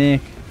sort of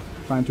snake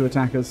trying to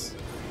attack us.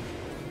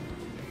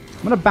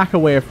 I'm going to back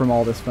away from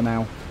all this for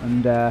now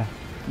and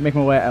make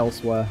my way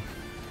elsewhere.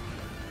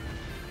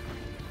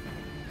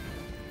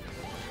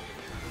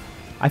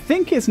 I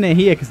think it's near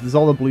here because there's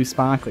all the blue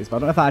sparklies, but I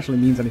don't know if that actually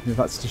means anything, if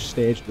that's just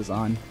stage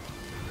design.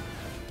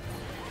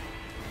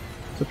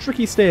 It's a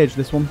tricky stage,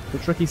 this one. It's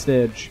a tricky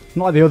stage.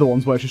 Not like the other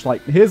ones where it's just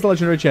like, here's the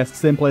legendary chest,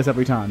 same place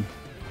every time.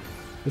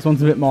 This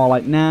one's a bit more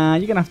like, nah,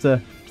 you're going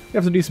to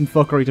have to do some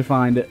fuckery to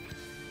find it.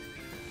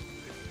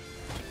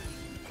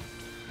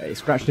 Hey,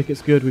 scratch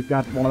ticket's good. We've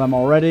got one of them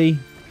already.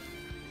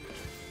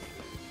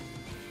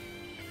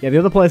 Yeah, the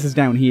other place is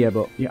down here,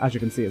 but as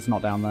you can see, it's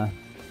not down there.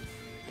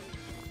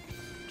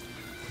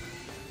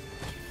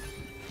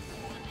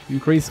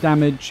 Increased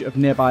damage of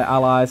nearby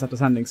allies after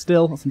standing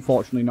still. That's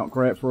unfortunately not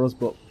great for us,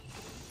 but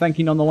thank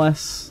you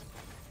nonetheless.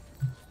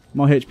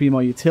 More HP,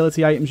 more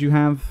utility items you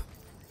have.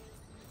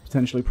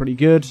 Potentially pretty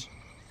good.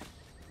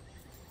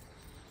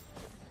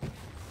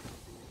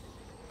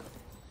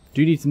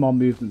 Do need some more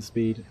movement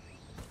speed.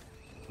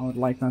 I would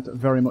like that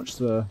very much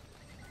so.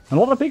 And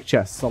a lot of big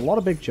chests. A lot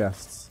of big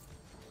chests.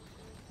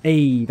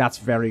 Hey, that's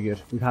very good.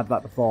 We've had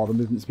that before. The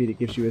movement speed it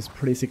gives you is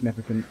pretty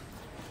significant.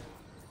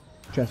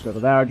 Chest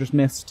over there I just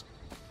missed.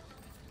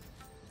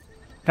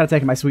 Kind of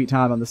taking my sweet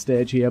time on the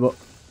stage here, but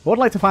I would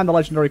like to find the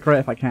legendary crate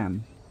if I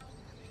can.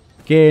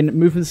 Again,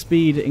 movement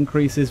speed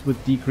increases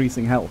with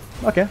decreasing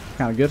health. Okay,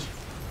 kind of good.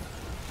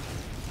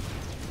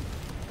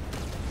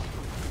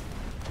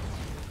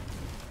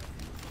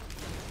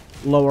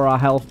 Lower our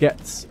health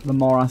gets, the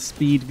more our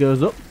speed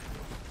goes up.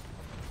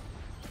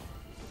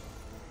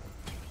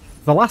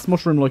 The last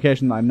mushroom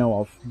location that I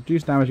know of.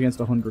 Reduced damage against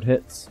 100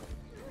 hits.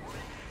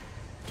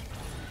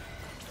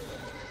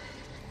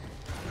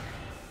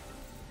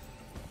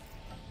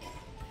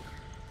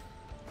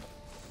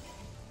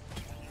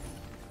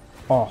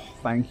 Oh,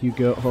 thank you,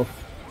 Goat Hoof.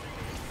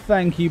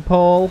 Thank you,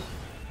 Paul.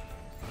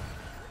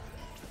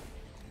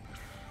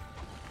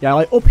 Yeah,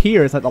 like up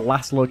here is like the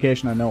last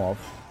location I know of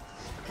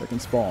that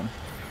can spawn.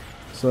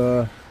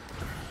 So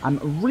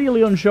I'm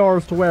really unsure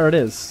as to where it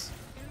is.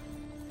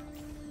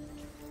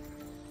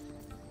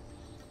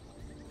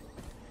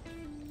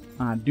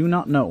 I do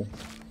not know.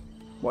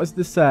 What is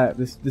this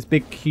this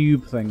big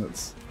cube thing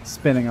that's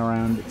spinning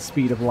around at the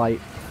speed of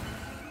light?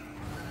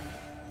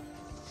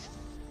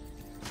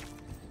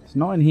 It's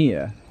not in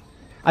here.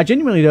 I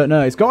genuinely don't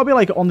know. It's got to be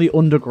like on the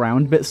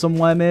underground bit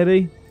somewhere,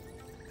 maybe.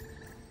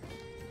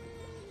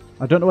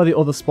 I don't know where the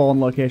other spawn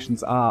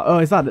locations are. Oh,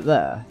 is that it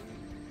there?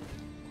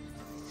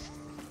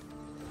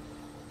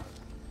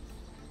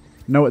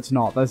 No, it's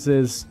not. This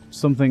is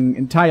something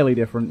entirely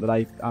different that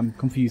I'm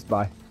confused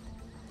by.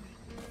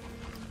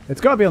 It's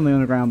got to be on the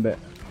underground bit.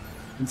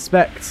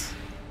 Inspect.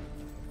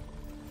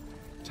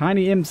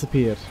 Tiny imps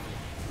appeared.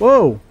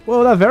 Whoa!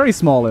 Whoa, they're very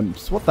small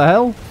imps. What the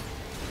hell?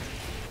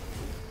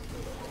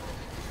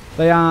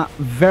 They are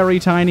very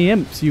tiny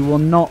imps. You were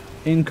not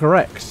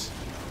incorrect.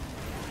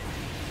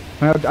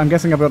 I'm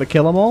guessing I've got to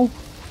kill them all?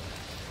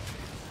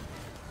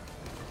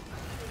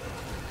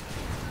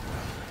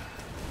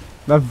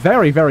 They're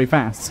very, very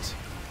fast.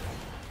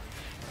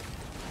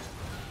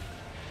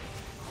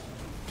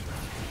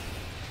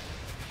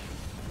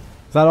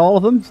 Is that all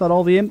of them? Is that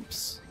all the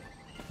imps?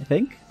 I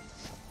think.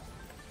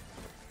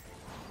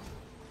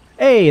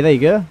 Hey, there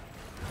you go.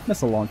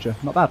 Missile launcher.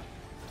 Not bad.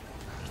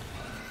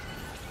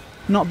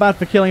 Not bad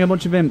for killing a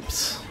bunch of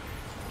imps.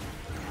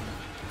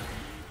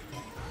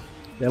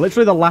 Yeah,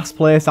 literally the last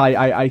place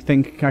I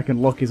think I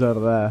can look is over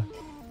there.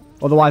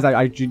 Otherwise,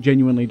 I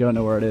genuinely don't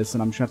know where it is,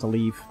 and I'm just going to have to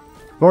leave.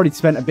 I've already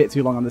spent a bit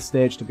too long on this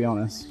stage, to be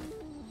honest.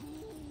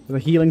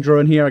 There's a healing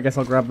drone here. I guess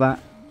I'll grab that.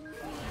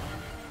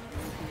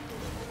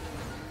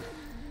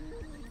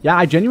 Yeah,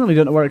 I genuinely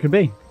don't know where it could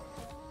be.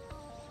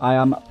 I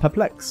am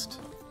perplexed.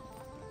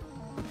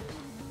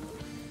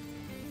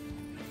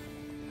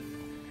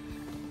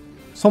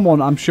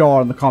 Someone, I'm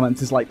sure, in the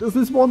comments is like, there's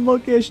this one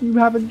location you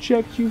haven't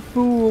checked, you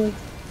fool.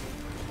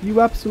 You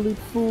absolute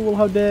fool,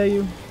 how dare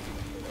you.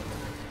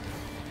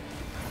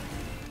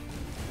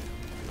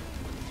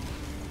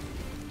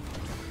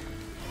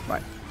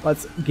 Right,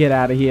 let's get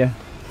out of here.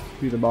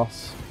 Do the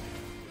boss.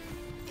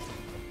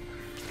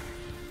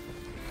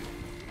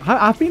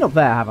 I've been up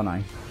there, haven't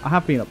I? I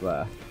have been up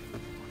there.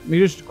 Let me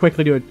just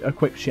quickly do a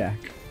quick check.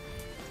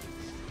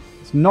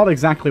 It's not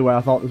exactly where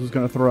I thought this was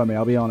going to throw me,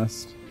 I'll be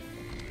honest.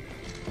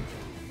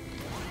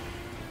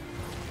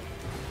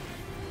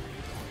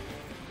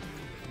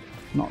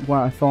 Not where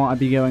I thought I'd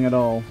be going at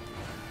all.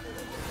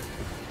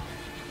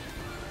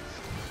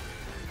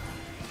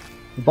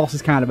 The boss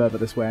is kind of over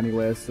this way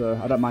anyway, so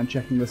I don't mind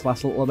checking this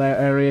last little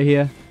area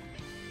here.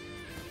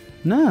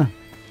 Nah.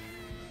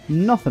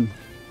 Nothing.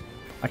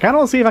 I kind of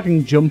want to see if I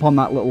can jump on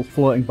that little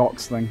floating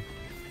box thing.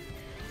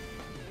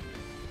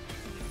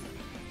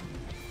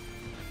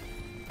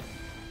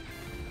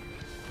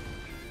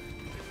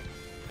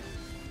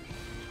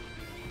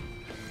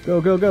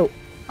 Go, go, go.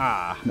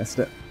 Ah, missed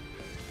it.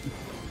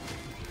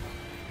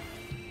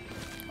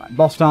 Right,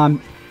 boss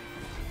time.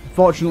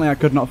 Fortunately, I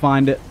could not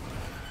find it.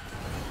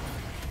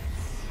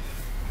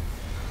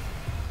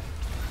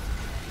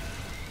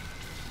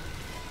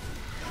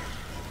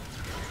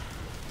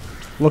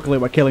 Luckily,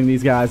 we're killing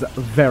these guys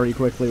very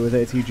quickly with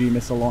ATG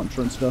missile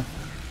launcher and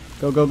stuff.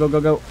 Go, go, go,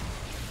 go, go.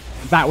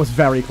 That was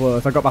very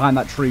close. I got behind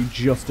that tree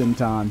just in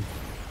time.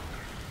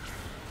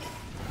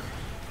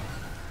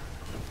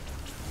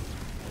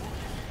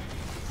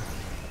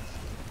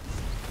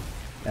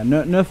 Yeah,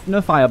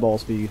 no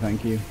fireballs for you,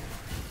 thank you.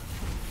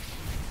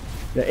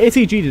 Yeah,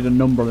 ATG did a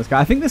number on this guy.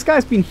 I think this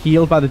guy's been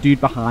healed by the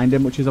dude behind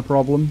him, which is a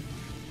problem.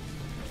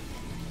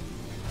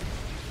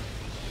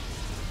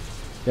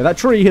 Yeah, that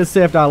tree has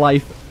saved our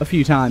life a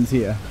few times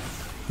here.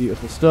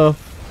 Beautiful stuff.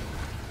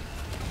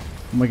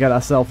 And we get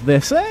ourselves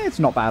this. It's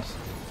not bad.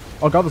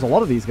 Oh god, there's a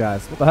lot of these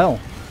guys. What the hell?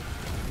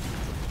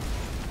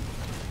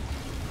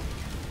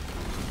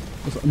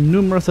 There's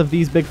numerous of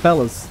these big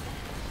fellas.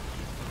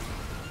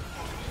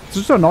 It's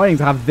just so annoying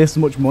to have this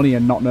much money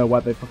and not know where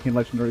the fucking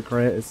legendary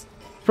crate is.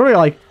 It's probably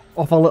like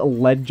off a little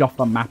ledge off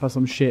the map or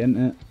some shit, isn't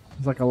it?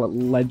 There's like a little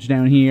ledge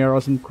down here or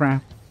some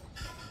crap.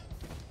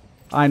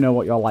 I know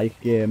what you're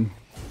like, game.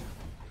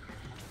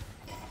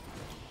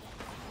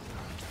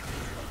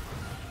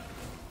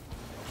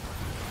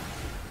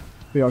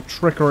 For your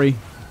trickery,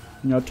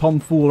 your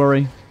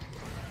tomfoolery.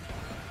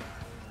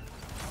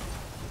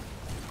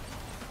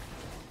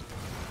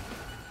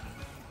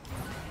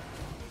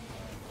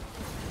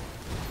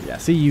 Yeah,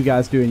 see you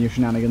guys doing your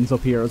shenanigans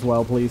up here as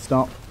well, please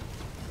stop.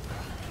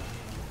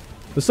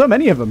 There's so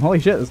many of them, holy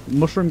shit, there's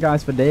mushroom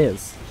guys for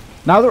days.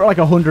 Now that we're like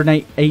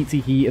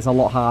 180 heat, it's a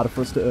lot harder for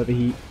us to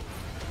overheat.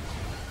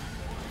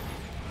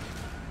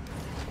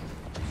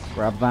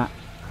 Grab that.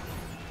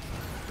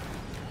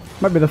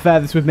 Might be the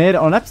furthest we've made it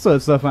on an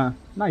episode so far.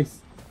 Nice.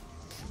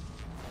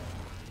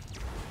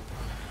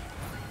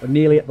 We're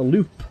nearly at the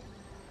loop.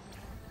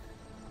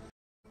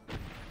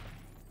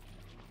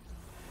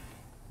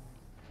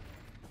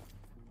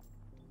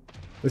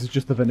 This is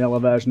just the vanilla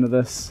version of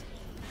this.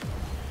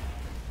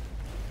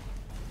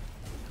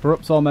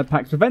 Corrupts all med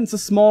packs. Prevents a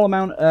small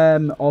amount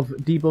of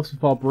debuffs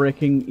before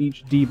breaking.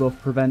 Each debuff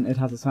prevented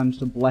has a chance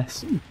to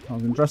bless.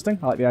 Sounds interesting.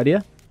 I like the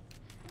idea.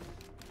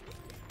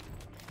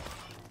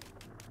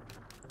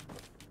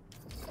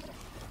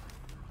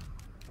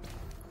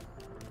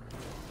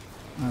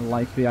 I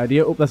like the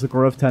idea. Oh, there's a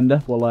Grove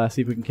Tender. We'll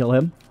see if we can kill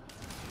him.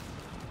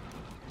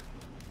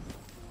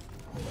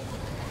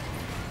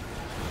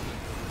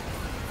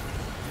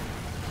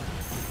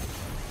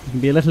 He can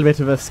be a little bit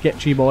of a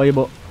sketchy boy,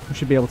 but we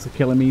should be able to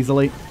kill him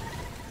easily.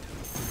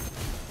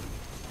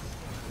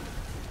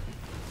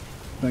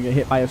 Don't get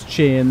hit by his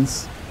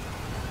chains.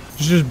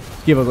 Just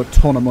give us a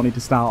ton of money to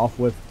start off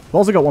with. We've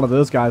also got one of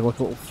those guys, like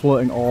little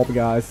floating orb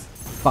guys.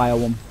 Fire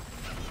one.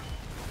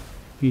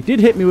 He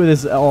did hit me with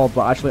his orb,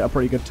 but actually at a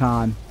pretty good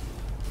time.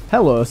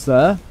 Hello,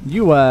 sir.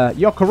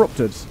 You're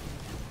corrupted.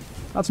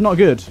 That's not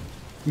good.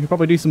 You could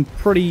probably do some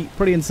pretty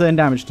insane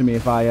damage to me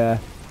if I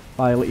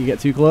let you get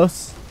too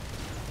close.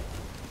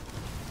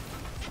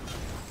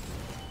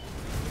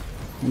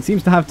 He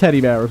seems to have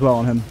teddy bear as well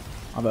on him.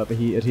 I've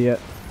overheated here.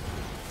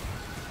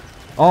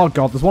 Oh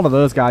god, there's one of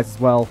those guys as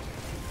well.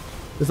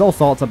 There's all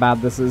sorts of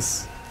bad this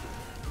is.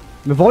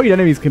 The void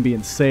enemies can be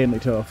insanely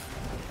tough.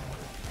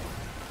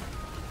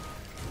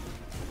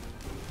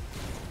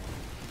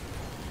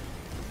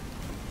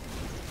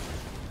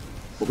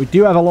 But we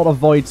do have a lot of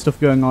void stuff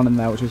going on in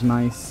there, which is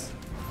nice.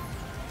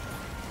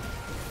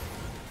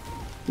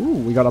 Ooh,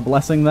 we got a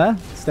blessing there.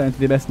 Staring to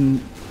the abyss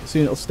and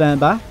soon it'll stand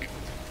back.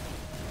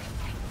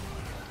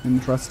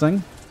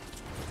 Interesting.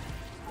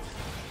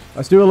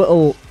 Let's do a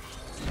little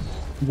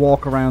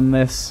walk around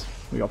this.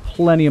 We got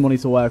plenty of money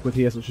to work with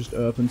here, so let's just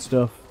open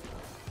stuff.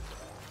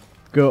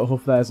 Goat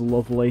hoof there's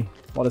lovely.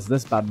 What is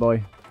this bad boy?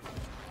 It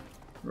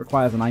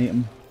requires an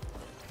item.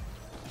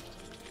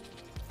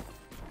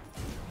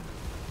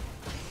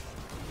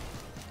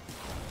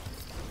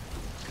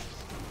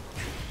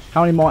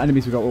 How many more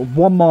enemies we got? Well,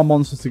 one more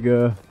monster to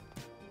go.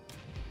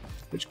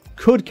 Which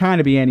could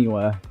kind of be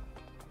anywhere.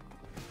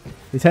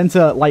 They tend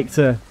to like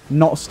to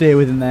not stay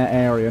within their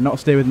area, not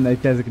stay within their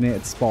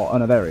designated spot. Oh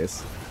no, there he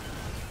is.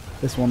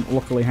 This one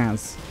luckily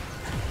has.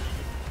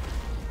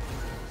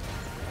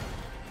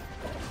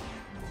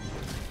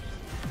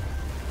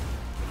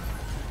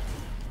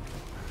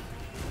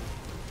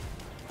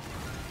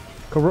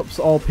 Corrupts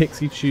all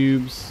pixie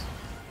tubes.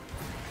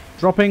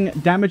 Dropping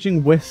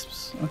damaging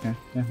wisps. Okay,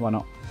 yeah, why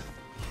not?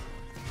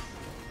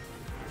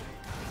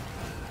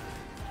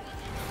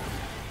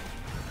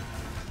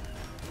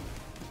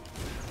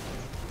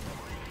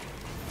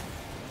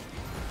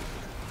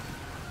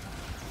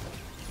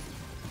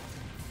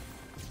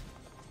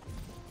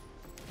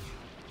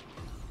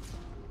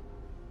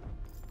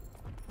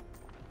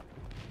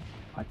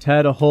 I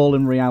teared a hole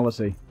in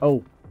reality.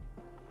 Oh.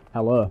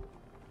 Hello.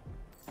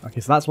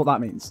 Okay, so that's what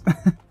that means.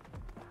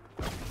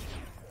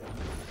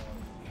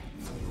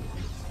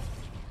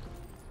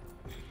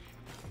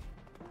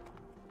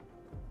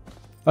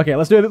 Okay,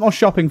 let's do a bit more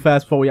shopping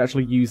first before we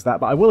actually use that,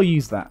 but I will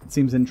use that. It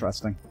seems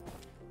interesting.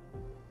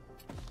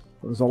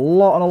 But there's a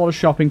lot and a lot of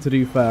shopping to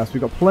do first.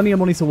 We've got plenty of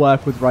money to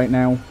work with right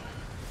now.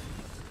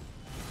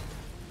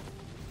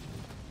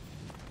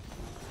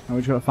 And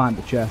we've got to find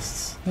the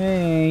chests.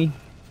 Hey!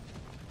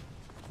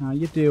 How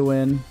you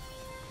doing?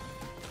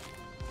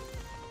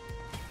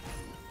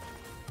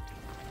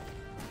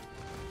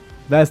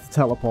 There's the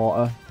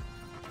teleporter.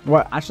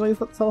 Well, actually, is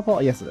that the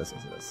teleporter? Yes, it is.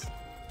 Yes, it is.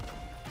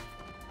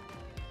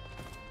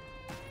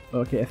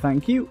 Okay,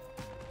 thank you.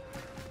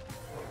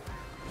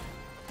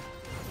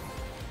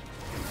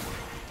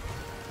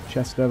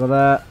 Chest over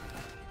there.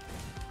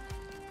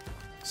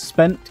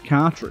 Spent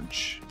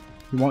cartridge.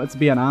 You want it to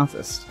be an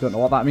artist. Don't know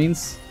what that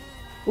means.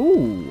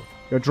 Ooh.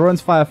 Your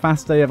drones fire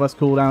faster, you have less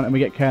cooldown, and we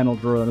get kernel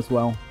drone as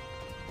well.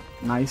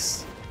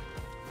 Nice.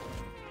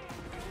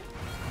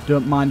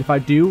 Don't mind if I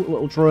do,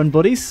 little drone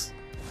buddies.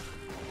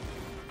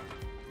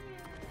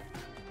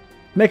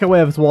 Make our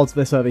way over towards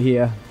this over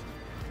here.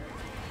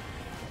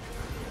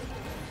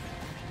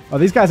 Oh,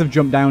 these guys have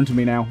jumped down to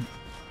me now.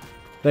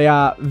 They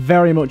are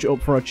very much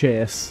up for a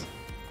chase.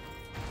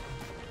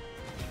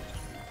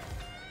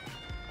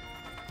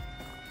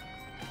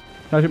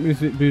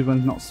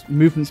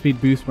 Movement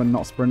speed boost when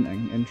not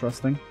sprinting.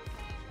 Interesting.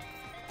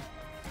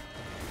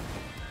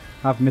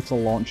 Have missile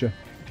launcher.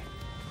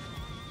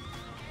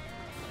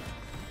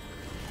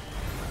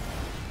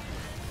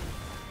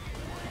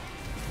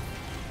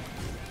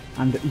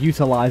 And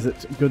utilize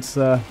it, good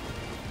sir.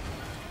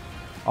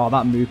 Oh,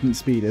 that movement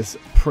speed is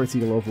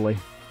pretty lovely.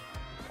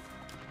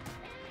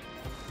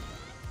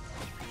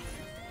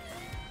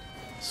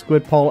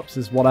 Squid polyps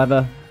is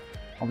whatever.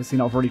 Obviously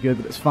not very good,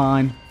 but it's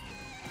fine.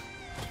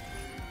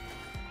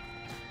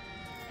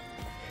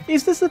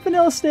 Is this the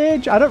vanilla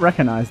stage? I don't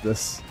recognize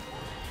this.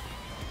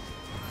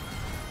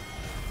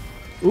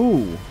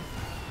 Ooh.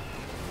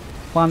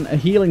 Plant a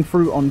healing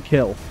fruit on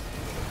kill.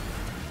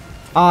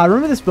 I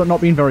remember this but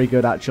not being very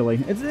good, actually.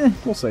 It's,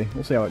 we'll see.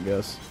 We'll see how it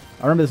goes.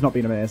 I remember this not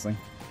being amazing.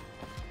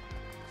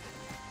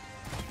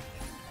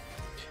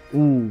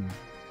 Ooh.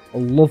 A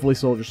lovely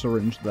soldier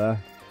syringe there.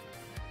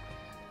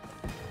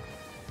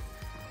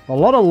 A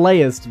lot of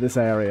layers to this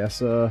area,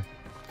 so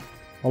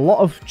a lot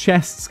of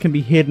chests can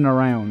be hidden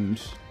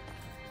around.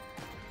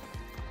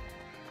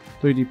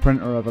 3D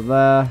printer over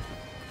there.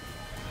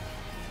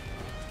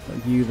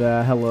 Got you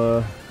there,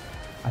 hello.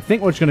 I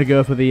think we're just going to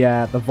go for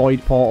the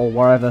void portal,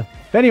 wherever.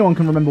 If anyone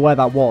can remember where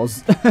that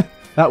was,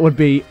 that would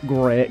be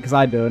great, because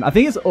I don't. I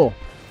think it's up.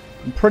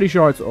 I'm pretty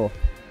sure it's up.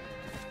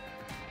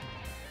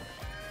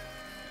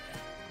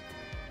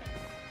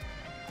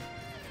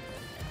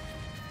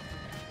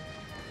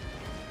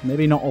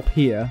 Maybe not up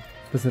here,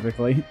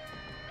 specifically.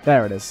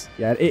 There it is.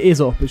 Yeah, it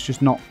is up, it's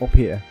just not up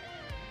here.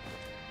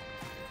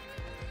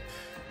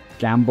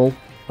 Gamble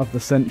of the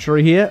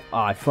century here. Oh,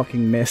 I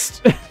fucking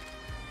missed.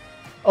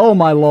 Oh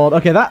my lord.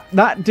 Okay,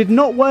 that did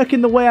not work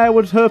in the way I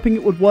was hoping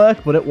it would work,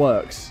 but it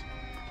works.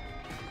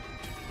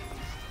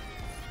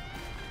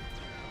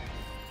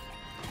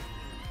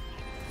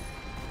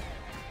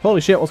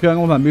 Holy shit, what's going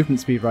on with my movement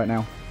speed right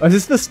now? Oh, is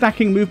this the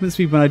stacking movement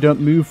speed when I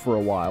don't move for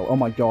a while? Oh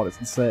my god, it's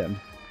insane.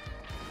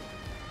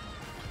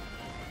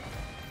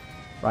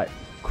 Right,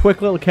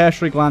 quick little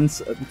cursory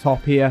glance at the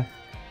top here.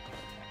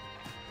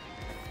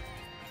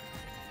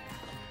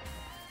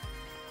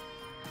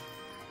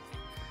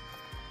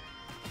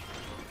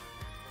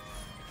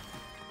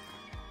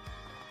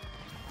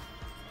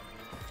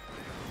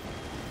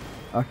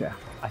 Okay,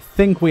 I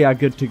think we are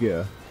good to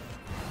go.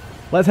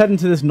 Let's head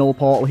into this null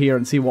portal here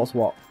and see what's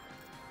what.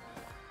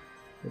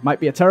 It might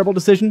be a terrible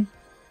decision,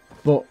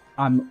 but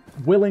I'm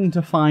willing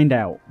to find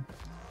out.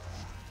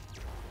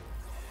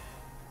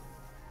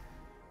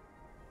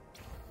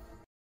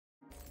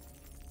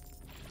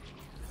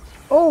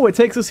 Oh, it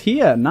takes us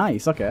here.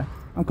 Nice, okay.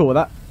 I'm cool with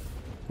that.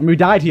 I mean, we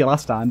died here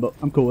last time, but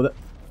I'm cool with it.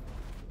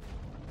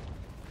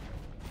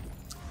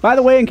 By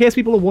the way, in case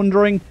people are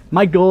wondering,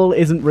 my goal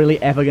isn't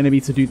really ever going to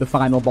be to do the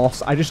final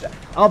boss.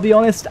 I'll be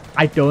honest,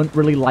 I don't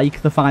really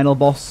like the final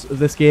boss of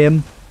this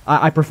game.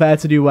 I prefer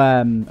to do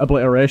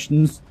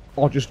obliterations,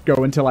 or just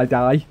go until I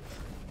die.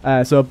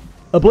 So,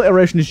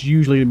 obliteration is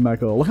usually my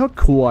goal. Look how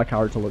cool our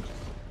character looks.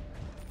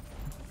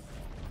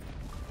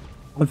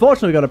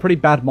 Unfortunately, we got a pretty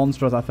bad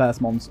monster as our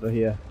first monster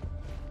here.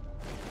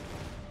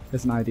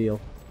 Isn't ideal.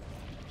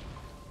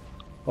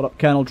 What up,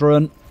 Colonel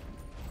Drone?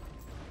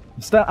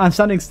 I'm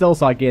standing still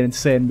so I gain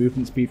insane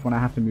movement speed when I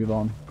have to move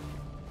on.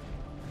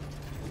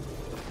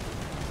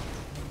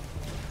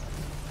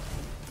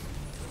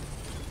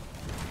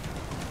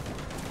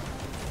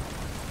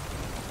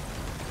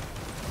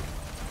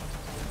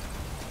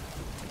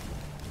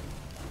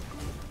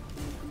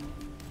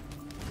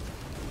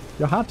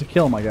 You're hard to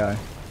kill, my guy.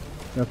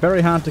 You're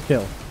very hard to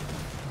kill.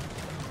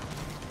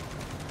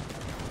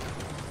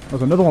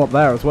 There's another one up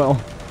there as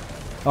well.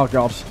 Oh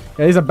god.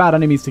 Yeah, these are bad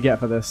enemies to get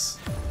for this.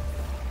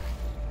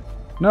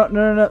 No,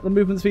 no, no, no. The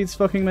movement speed's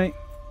fucking me.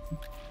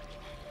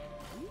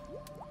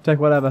 Take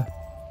whatever.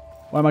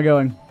 Where am I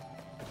going?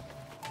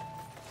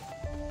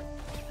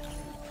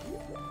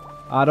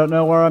 I don't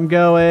know where I'm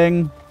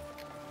going.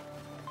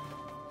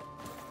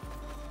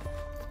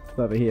 It's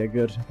over here.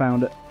 Good.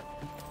 Found it.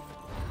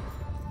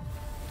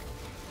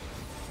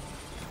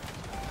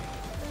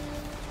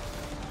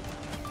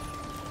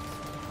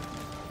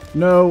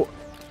 No.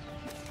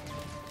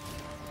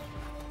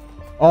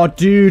 Oh,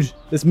 dude.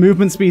 This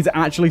movement speed's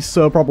actually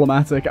so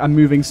problematic. I'm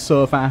moving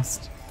so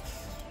fast.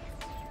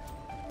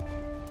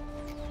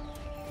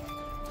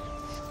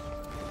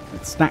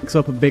 It stacks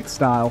up a big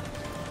style.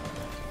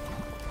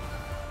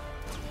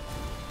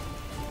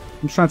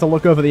 I'm just trying to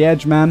look over the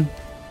edge, man.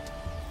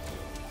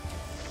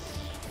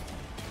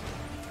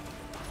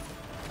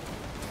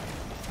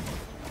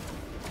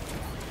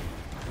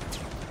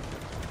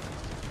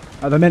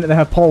 At the minute they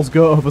have Paul's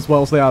goat hoof as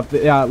well, so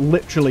they are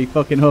literally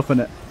fucking hoofing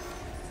it.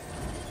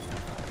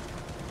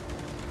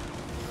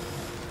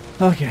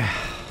 Okay.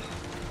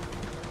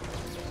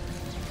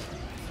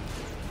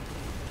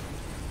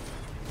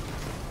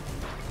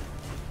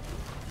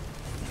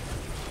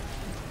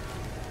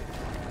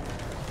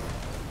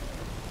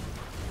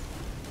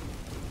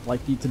 I'd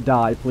like you to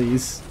die,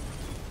 please.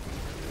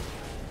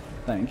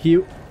 Thank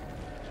you.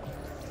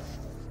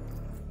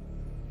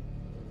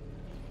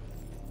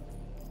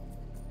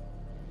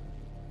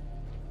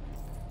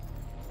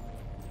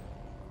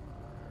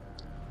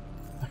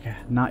 Okay,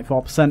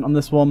 94% on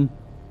this one.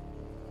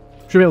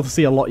 Should be able to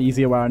see a lot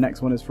easier where our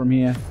next one is from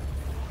here.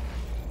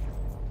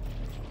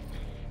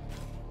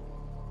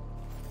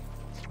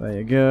 There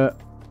you go.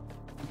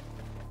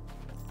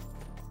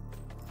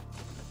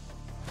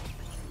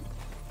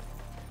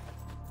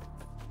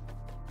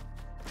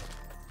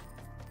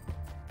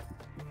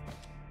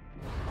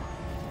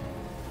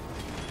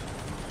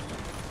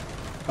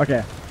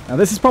 Okay, now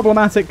this is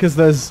problematic because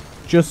there's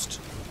just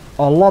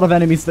a lot of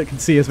enemies that can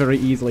see us very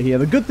easily here.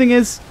 The good thing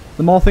is,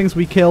 the more things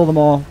we kill, the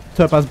more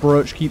Topaz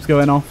Brooch keeps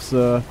going off,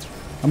 so...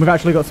 And we've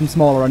actually got some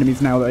smaller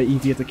enemies now that are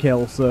easier to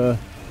kill, so...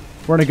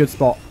 We're in a good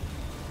spot.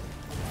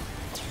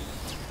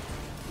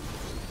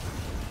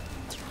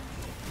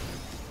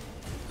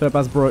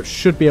 Topaz Brooch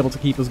should be able to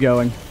keep us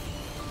going.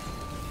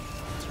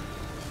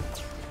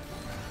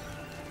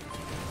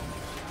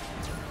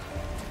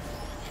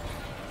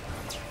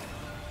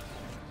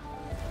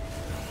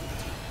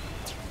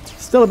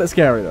 Still a bit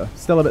scary, though.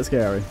 Still a bit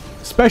scary.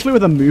 Especially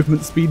with the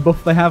movement speed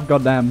buff they have,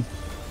 goddamn.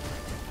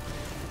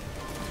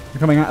 They're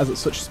coming at us at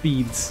such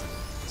speeds.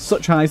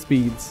 Such high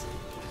speeds.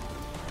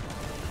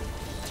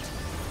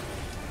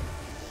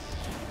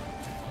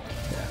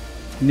 Yeah.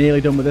 Nearly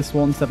done with this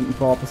one,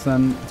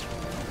 74%.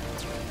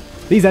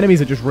 These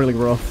enemies are just really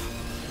rough.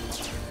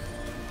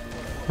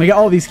 We get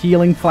all these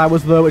healing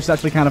flowers, though, which is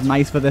actually kind of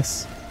nice for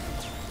this.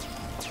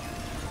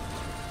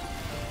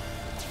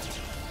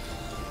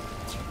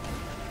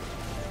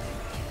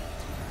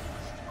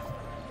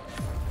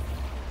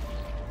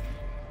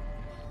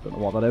 Don't know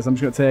what that is. I'm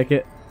just going to take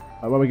it.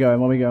 Right, where are we going?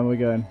 Where are we going? Where are we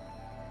going?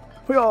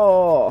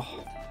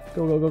 Oh!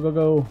 Go, go, go, go,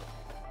 go.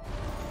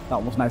 That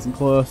one was nice and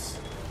close.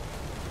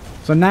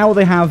 So now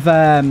they have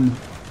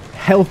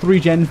health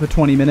regen for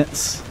 20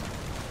 minutes.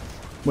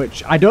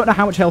 Which, I don't know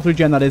how much health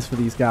regen that is for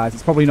these guys.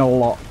 It's probably not a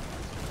lot.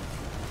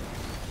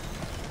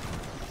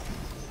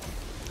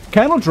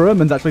 Colonel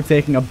Drummond's actually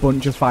taking a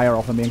bunch of fire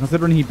off of me. And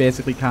considering he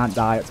basically can't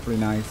die, it's pretty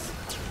nice.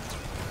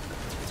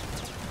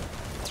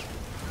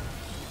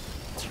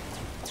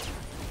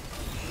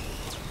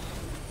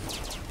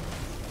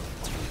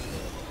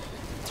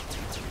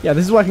 Yeah,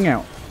 this is working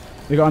out.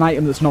 They got an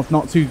item that's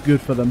not too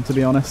good for them, to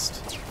be honest.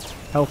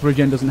 Health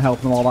regen doesn't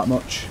help them all that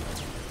much.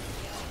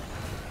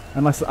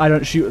 Unless I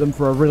don't shoot at them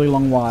for a really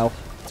long while.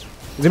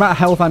 The amount of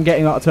health I'm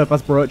getting out of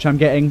Topaz Brooch, I'm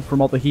getting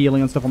from all the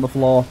healing and stuff on the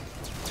floor.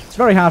 It's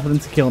very hard for them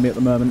to kill me at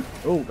the moment.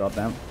 Oh,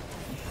 goddamn.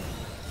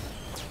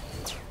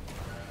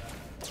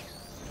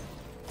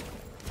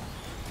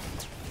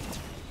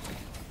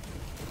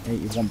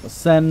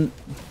 %.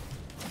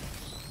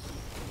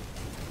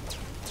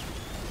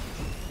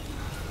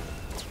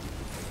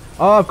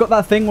 Oh, I've got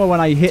that thing where when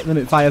I hit them,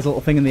 it fires a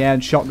little thing in the air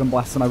and shotgun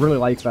blasts them. I really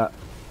like that.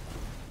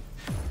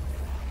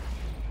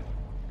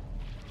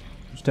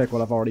 Just take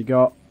what I've already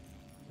got.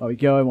 Where we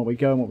going, where we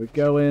going, where we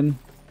going.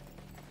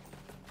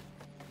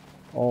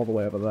 All the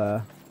way over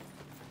there.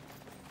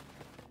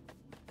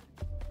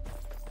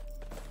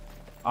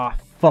 Ah,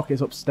 fuck,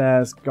 it's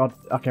upstairs. God.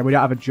 Okay, we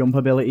don't have a jump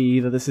ability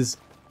either. This is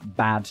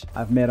bad.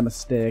 I've made a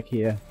mistake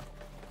here.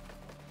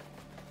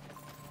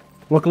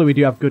 Luckily, we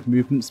do have good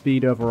movement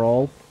speed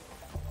overall.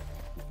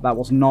 That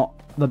was not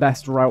the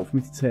best route for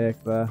me to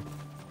take there.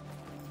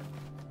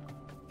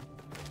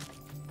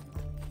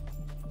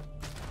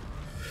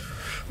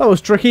 That was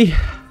tricky.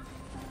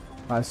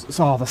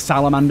 Oh, the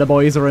salamander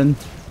boys are in.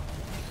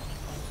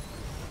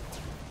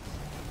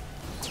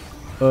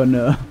 Oh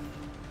no.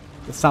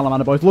 The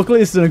salamander boys. Luckily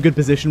this is in a good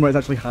position where it's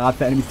actually hard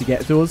for enemies to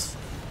get to us.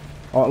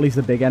 Or at least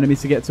the big enemies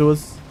to get to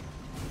us.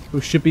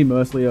 We should be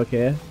mostly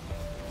okay.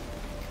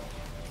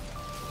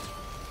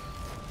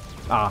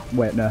 Ah,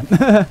 wait, no.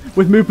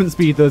 With movement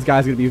speed, those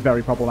guys are going to be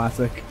very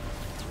problematic.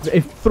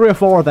 If 3 or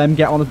 4 of them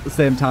get on at the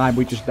same time,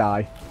 we just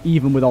die.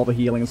 Even with all the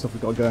healing and stuff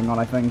we've got going on,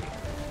 I think.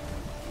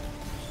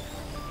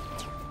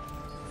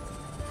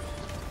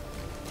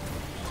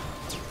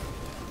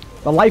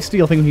 The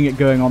lifesteal thing we can get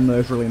going on, though,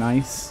 is really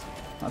nice.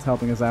 That's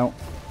helping us out.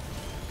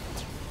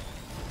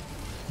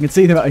 You can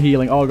see them out of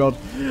healing. Oh, God.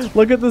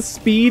 Look at the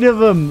speed of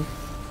them.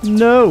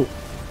 No.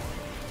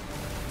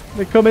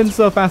 They come in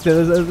so fast.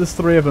 There's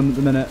 3 of them at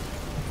the minute.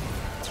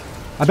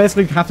 I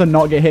basically have to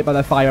not get hit by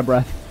their fire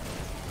breath.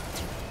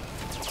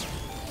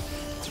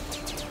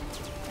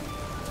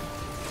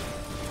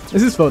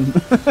 This is fun.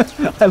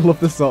 I love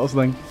this sort of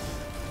thing.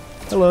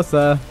 Hello,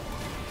 sir.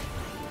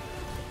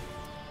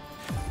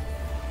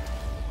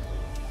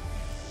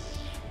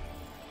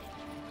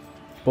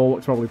 Ball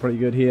looks probably pretty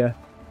good here.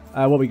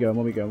 Where we going?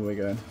 Where we going? Where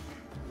we going?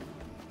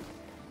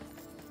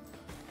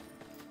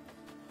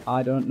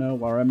 I don't know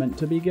where I'm meant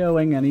to be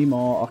going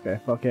anymore. Okay,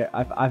 fuck it.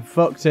 I've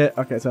fucked it.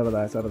 Okay, it's over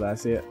there. It's over there. I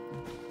see it.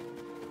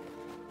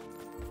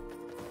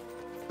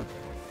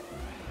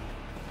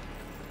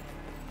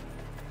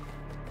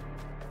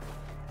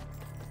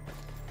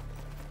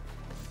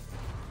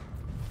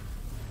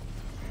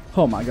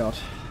 Oh my god.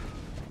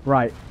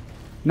 Right.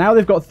 Now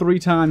they've got 3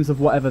 times of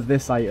whatever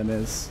this item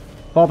is.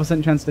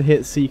 4% chance to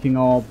hit Seeking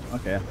Orb.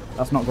 Okay,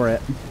 that's not great.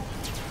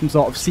 Some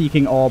sort of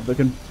Seeking Orb that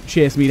can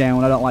chase me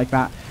down. I don't like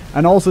that.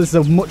 And also this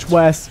is a much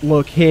worse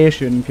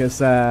location because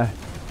the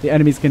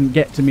enemies can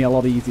get to me a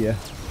lot easier.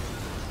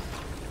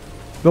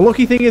 The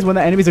lucky thing is when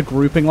the enemies are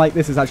grouping like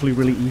this, it's actually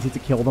really easy to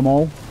kill them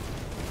all.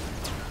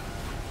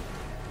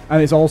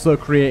 And it's also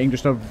creating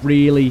just a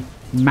really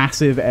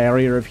massive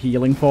area of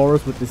healing for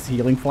us with this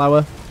healing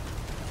flower.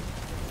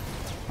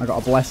 I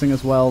got a blessing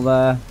as well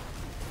there.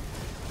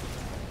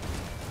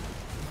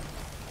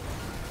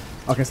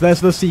 Okay, so there's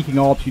those Seeking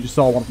Orbs. You just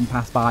saw one of them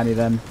pass by me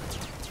then.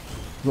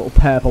 Little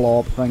purple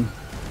orb thing.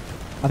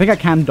 I think I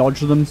can dodge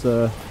them,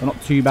 so they're not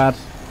too bad.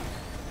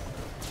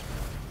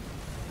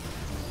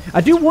 I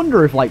do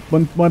wonder if, like,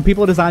 when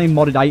people are designing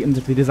modded items,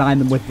 if they design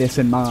them with this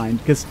in mind.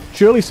 Because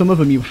surely some of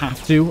them you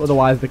have to,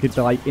 otherwise they could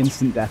be, like,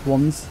 instant death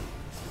ones.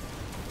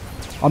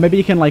 Or maybe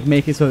you can, like,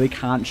 make it so they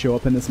can't show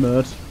up in this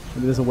mode.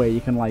 Maybe there's a way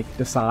you can, like,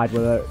 decide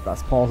whether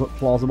that's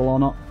plausible or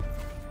not.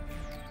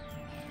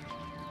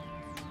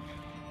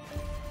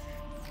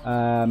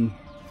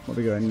 What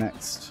are we going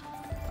next?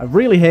 I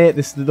really hate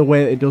this, the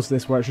way that it does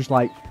this, where it's just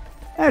like,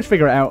 just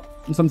figure it out.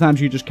 And sometimes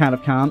you just kind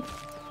of can't.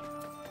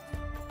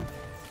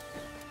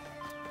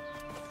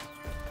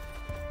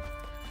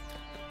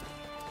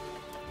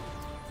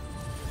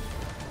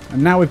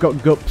 And now we've got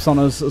gups on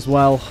us as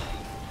well,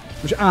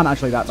 which aren't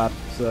actually that bad,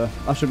 so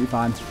that should be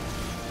fine.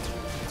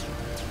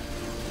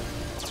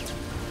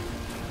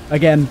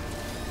 Again,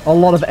 a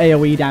lot of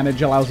AoE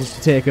damage allows us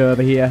to take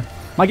over here.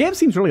 My game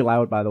seems really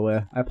loud, by the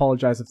way. I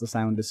apologise if the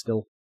sound is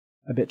still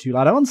a bit too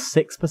loud. I'm on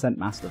 6%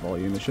 master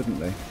volume, it shouldn't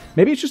be.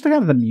 Maybe it's just kind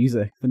of the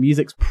music. The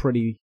music's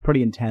pretty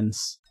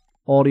intense.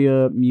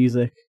 Audio,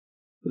 music.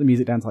 Put the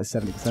music down to like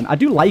 70%. I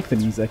do like the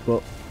music,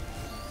 but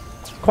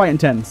it's quite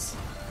intense.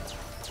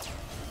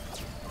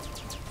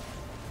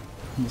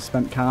 The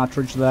spent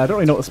cartridge there. I don't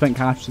really know what the spent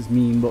cartridges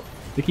mean, but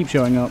they keep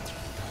showing up.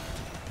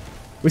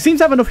 We seem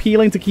to have enough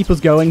healing to keep us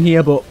going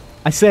here, but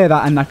I say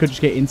that and I could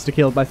just get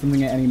insta-killed by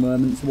something at any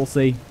moment, so we'll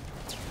see.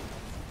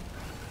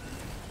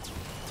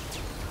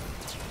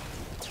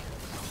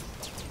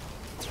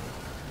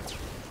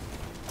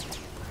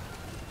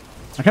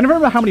 I can't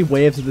remember how many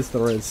waves of this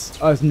there is.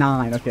 Oh, it's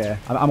 9, okay.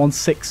 I'm on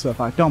 6 so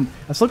far. Dumb.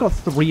 I've still got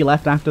 3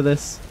 left after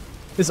this.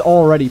 This is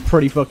already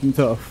pretty fucking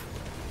tough.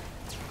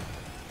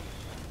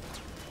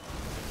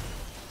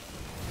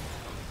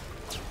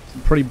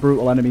 Some pretty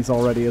brutal enemies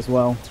already as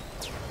well.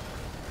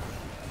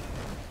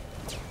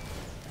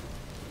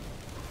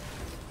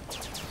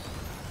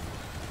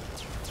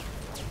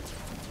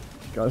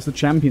 God, it's the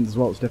champions as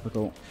well, it's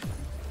difficult.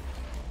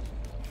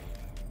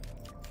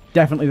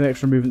 Definitely the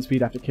extra movement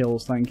speed after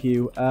kills, thank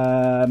you.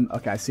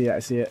 Okay, I see it, I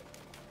see it.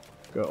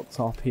 Go up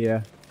top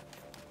here.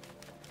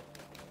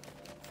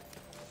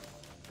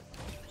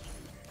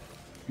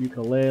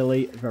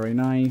 Ukulele, very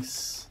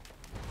nice.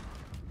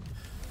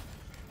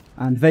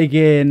 And they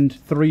gained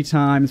 3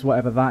 times,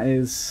 whatever that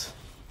is.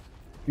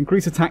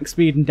 Increase attack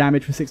speed and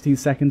damage for 16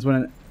 seconds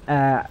when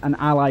an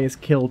ally is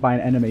killed by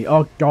an enemy.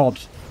 Oh god.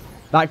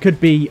 That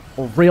could be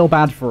real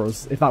bad for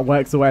us if that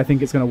works the way I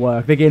think it's going to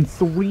work. They gain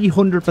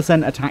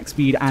 300% attack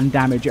speed and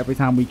damage every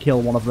time we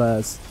kill one of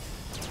theirs.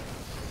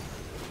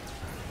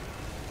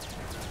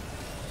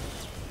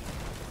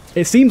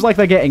 It seems like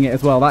they're getting it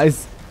as well.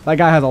 That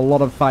guy has a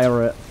lot of fire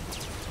rate.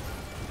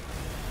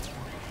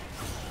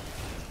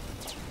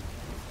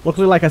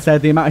 Luckily, like I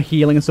said, the amount of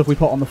healing and stuff we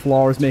put on the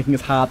floor is making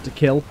us hard to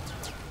kill.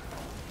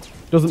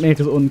 Doesn't make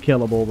us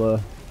unkillable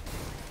though.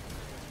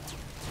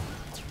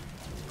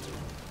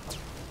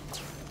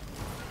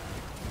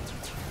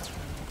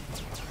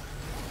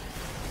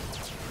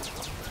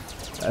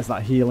 There's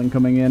that healing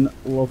coming in.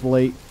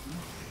 Lovely.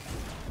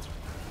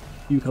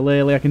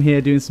 Ukulele I can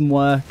hear doing some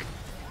work.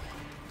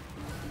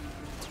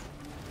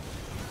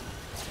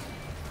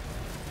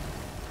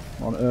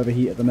 We're on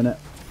overheat at the minute.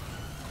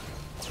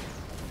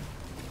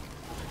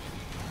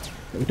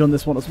 Okay, we've done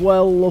this one as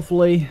well.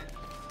 Lovely.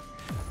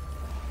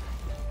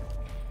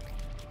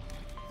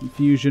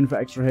 Infusion for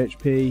extra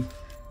HP.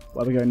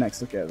 Where are we going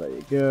next? Okay, there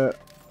you go.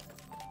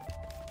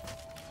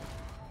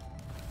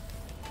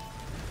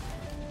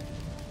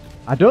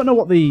 I don't know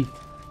what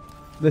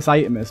this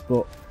item is,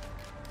 but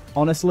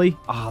honestly,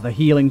 the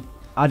healing.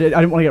 I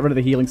didn't want to get rid of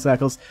the healing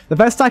circles. The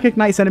best stack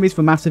ignites enemies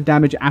for massive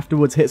damage.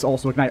 Afterwards, hits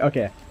also ignite.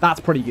 Okay, that's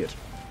pretty good.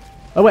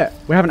 Oh wait,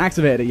 we haven't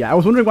activated it yet. I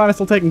was wondering why I'm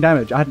still taking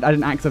damage. I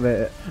didn't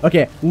activate it.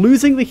 Okay,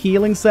 losing the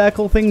healing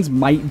circle things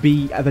might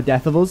be the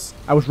death of us.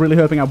 I was really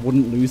hoping I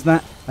wouldn't lose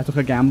that. I took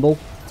a gamble.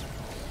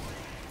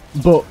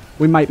 But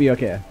we might be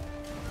okay.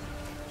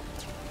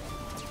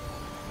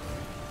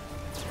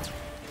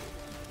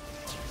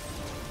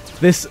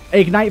 This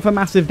ignite for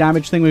massive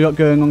damage thing we got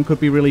going on could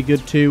be really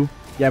good too.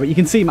 Yeah, but you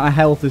can see my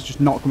health is just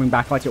not coming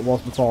back like it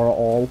was before at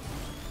all.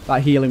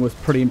 That healing was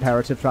pretty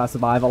imperative to our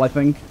survival, I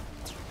think.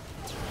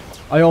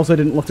 I also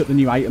didn't look at the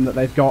new item that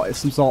they've got. It's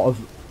some sort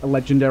of a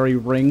legendary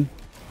ring.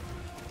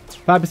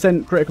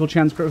 5% critical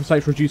chance, critical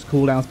strikes reduce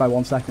cooldowns by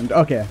 1 second.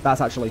 Okay,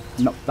 that's actually...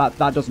 No, that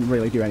doesn't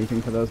really do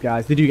anything for those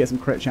guys. They do get some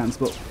crit chance,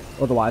 but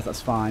otherwise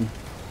that's fine.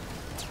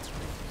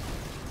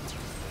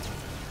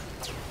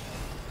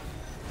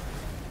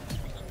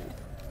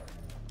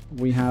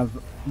 We have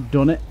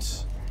done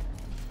it.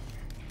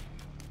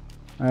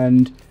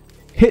 And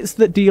hits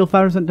that deal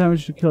 5%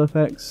 damage to kill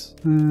effects.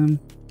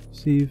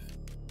 Receive.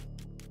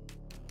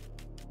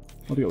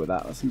 What do we go with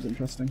that? That seems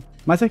interesting.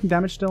 Am I taking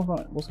damage still?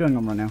 Right, what's going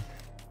on right now?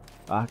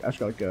 I just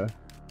gotta go.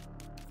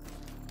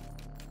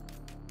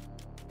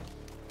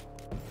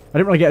 I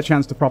didn't really get a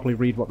chance to properly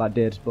read what that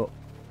did, but...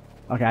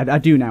 Okay, I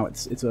do now.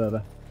 It's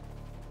over.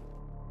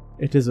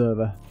 It is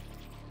over.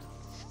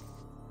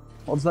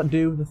 What does that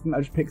do? The thing that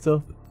I just picked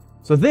up?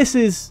 So this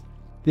is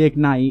the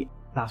ignite.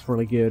 That's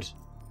really good.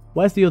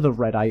 Where's the other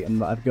red item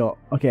that I've got?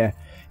 Okay.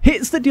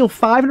 Hits that deal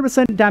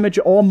 500% damage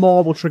or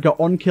more will trigger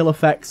on-kill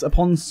effects.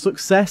 Upon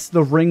success,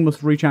 the ring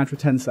must recharge for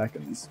 10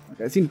 seconds.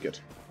 Okay, it seems good.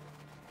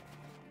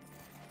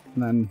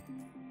 And then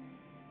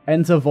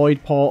enter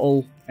void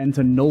portal,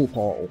 enter null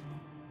portal.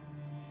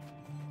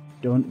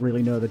 Don't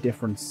really know the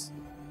difference.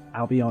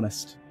 I'll be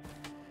honest.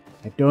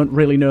 I don't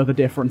really know the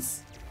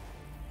difference.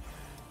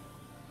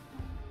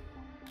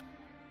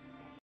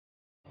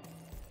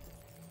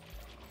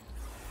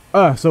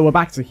 Oh, so we're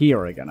back to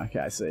here again. Okay,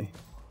 I see.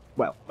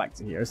 Well, back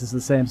to here. Is this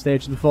the same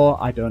stage as before?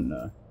 I don't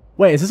know.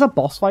 Wait, is this a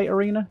boss fight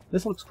arena?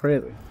 This looks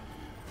crazy.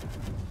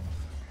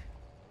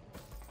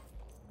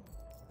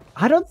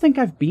 I don't think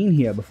I've been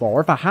here before.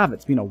 Or if I have,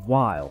 it's been a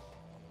while.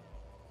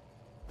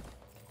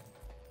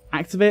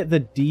 Activate the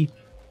deep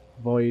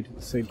void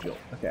sigil.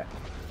 Okay.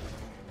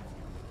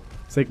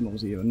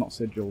 Signals even, not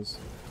sigils.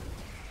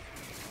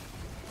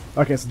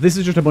 Okay, so this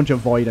is just a bunch of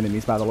void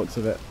enemies by the looks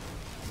of it.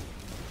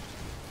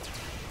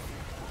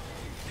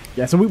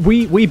 Yeah, so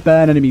we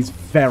burn enemies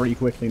very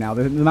quickly now.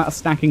 The amount of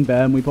stacking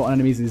burn we put on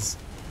enemies is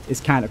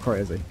kind of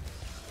crazy.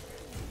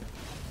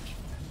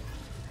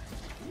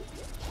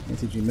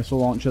 ATG missile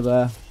launcher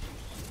there.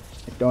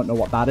 I don't know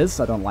what that is.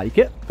 I don't like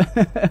it.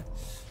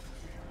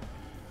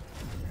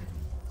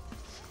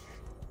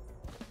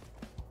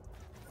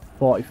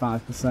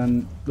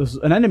 45%. There's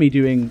an enemy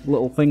doing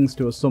little things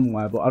to us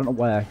somewhere, but I don't know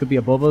where. It could be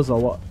above us or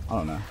what. I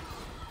don't know.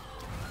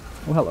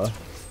 Oh, hello.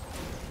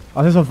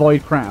 Oh, there's a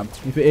void crab.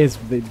 If it is,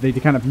 they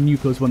kind of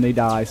nuke us when they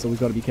die, so we've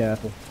got to be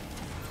careful.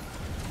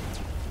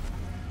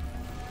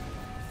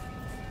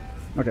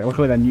 Okay,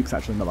 luckily their nuke's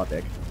actually not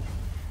that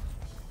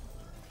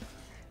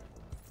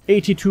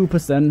big.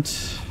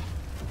 82%.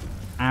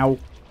 Ow.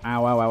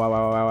 Ow, ow, ow, ow,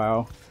 ow, ow,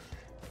 ow.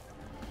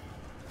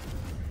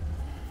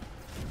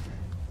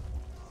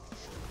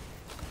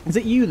 Is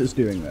it you that's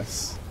doing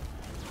this?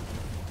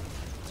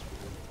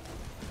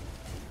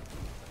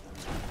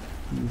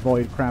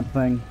 Void crab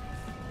thing.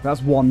 That's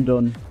one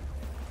done.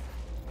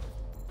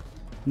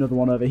 Another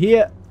one over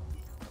here.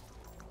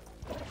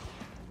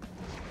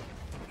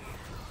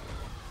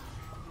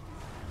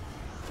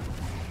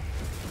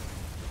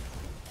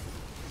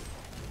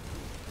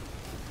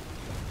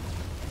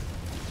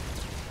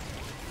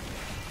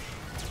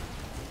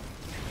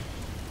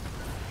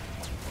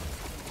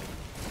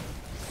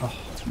 Oh,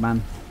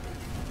 man.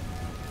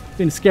 It's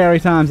been scary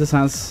times, this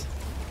has.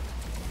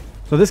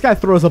 So this guy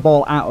throws a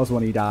ball at us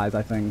when he dies,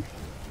 I think.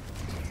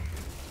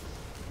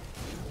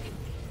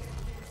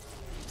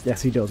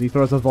 Yes, he does. He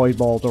throws a void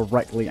ball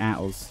directly at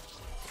us.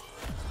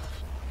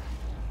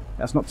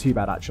 That's not too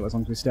bad, actually, as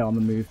long as we stay on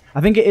the move.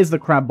 I think it is the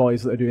crab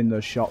boys that are doing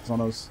those shots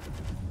on us.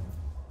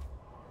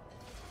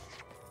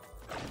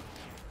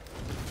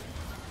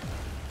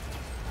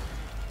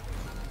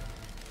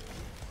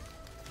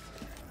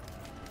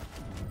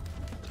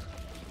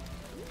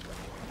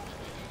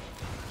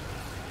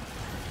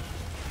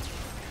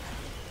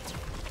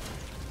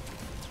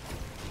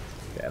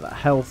 Yeah, that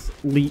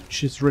health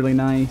leech is really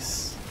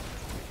nice.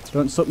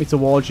 Don't suck me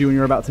towards you when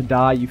you're about to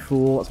die, you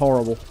fool. That's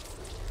horrible.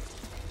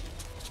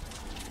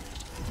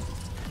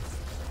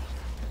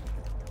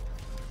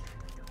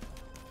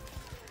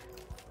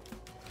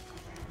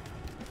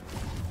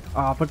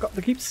 Oh, but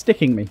they keep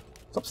sticking me.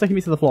 Stop sticking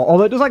me to the floor.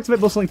 Although it does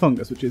activate bustling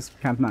fungus, which is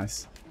kind of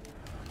nice.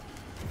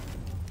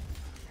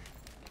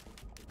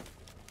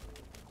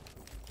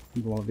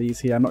 There's a lot of these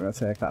here. I'm not going to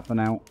take that for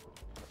now.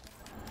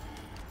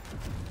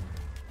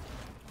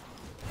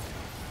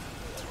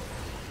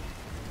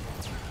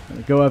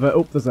 Gonna go over.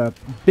 Oh, there's a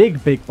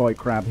big boy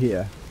crab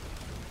here.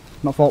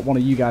 Not fought one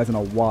of you guys in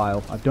a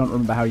while. I don't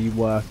remember how you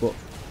work, but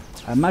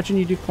I imagine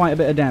you do quite a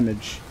bit of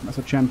damage. That's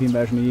a champion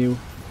version of you.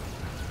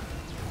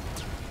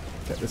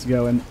 Get this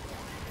going.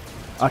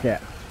 Okay.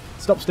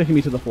 Stop sticking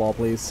me to the floor,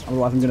 please.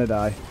 Otherwise I'm gonna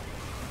die.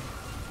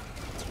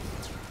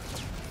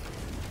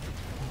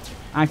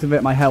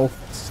 Activate my health.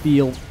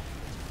 Steal.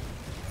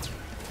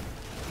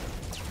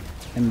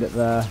 End it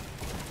there.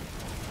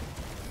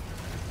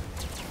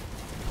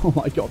 Oh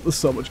my god, there's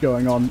so much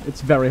going on.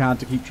 It's very hard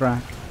to keep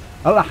track.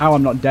 I don't know how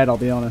I'm not dead, I'll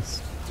be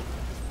honest.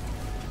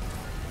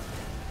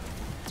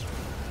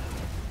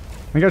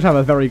 I think I just have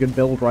a very good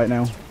build right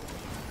now.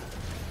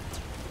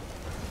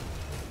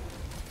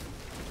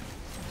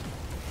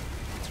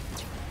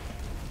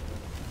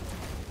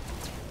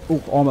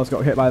 Oh, almost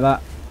got hit by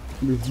that.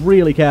 Be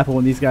really careful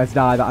when these guys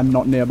die that I'm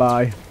not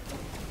nearby.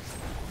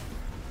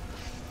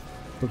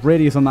 The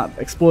radius on that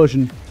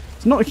explosion,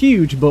 it's not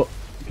huge, but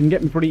it can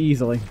get me pretty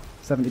easily.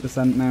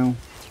 70% now.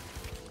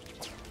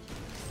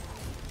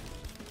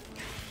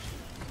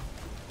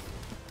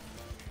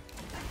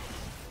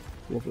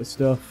 Lovely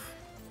stuff.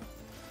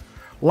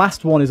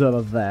 Last one is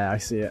over there, I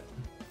see it.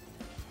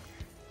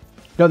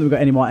 Don't think we've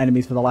got any more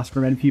enemies for the last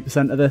remaining few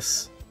percent of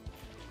this.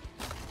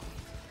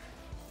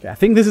 Okay, I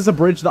think this is a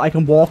bridge that I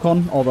can walk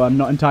on, although I'm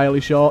not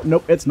entirely sure.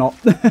 Nope, it's not.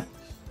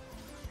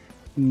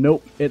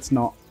 Nope, it's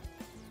not.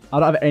 I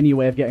don't have any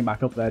way of getting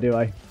back up there, do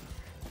I?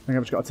 I think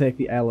I've just got to take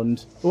the L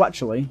and... Oh,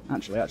 actually.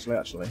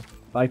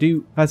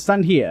 If I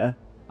stand here,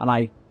 and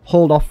I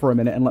hold off for a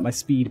minute and let my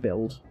speed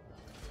build,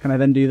 can I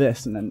then do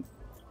this and then...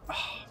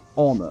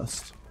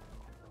 almost.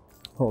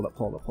 Hold up.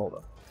 I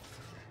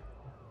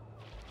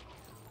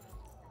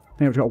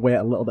think I've got to wait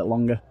a little bit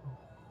longer.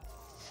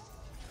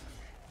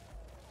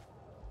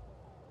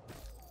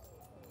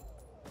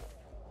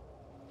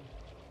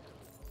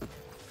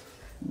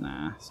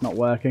 Nah, it's not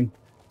working.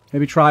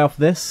 Maybe try off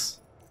this.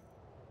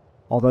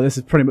 Although this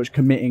is pretty much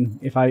committing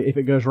if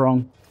it goes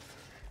wrong.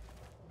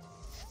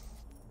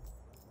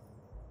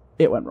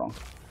 It went wrong.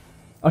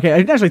 Okay, I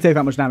didn't actually take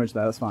that much damage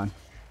there, that's fine.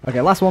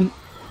 Okay, last one.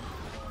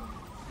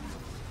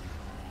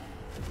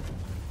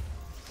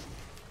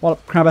 What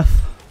up,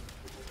 Crabbeth?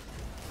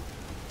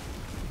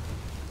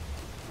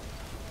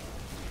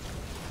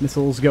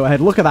 Missiles, go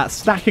ahead. Look at that,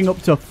 stacking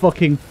up to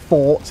fucking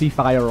 40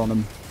 fire on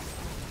them.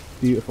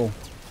 Beautiful.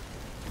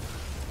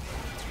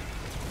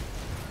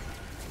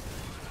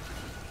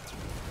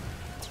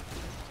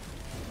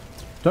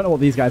 Don't know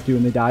what these guys do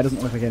when they die.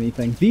 Doesn't look like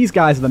anything. These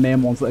guys are the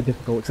main ones that are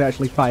difficult because they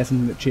actually fire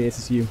something that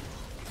chases you.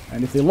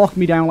 And if they lock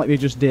me down like they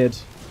just did,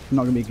 I'm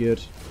not going to be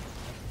good.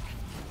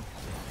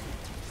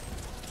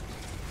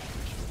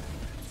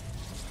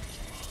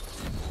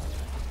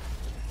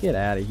 Get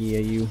out of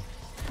here, you.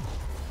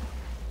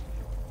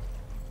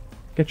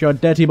 Get your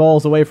dirty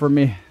balls away from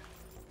me.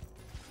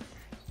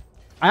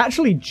 I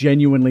actually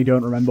genuinely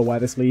don't remember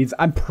where this leads.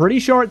 I'm pretty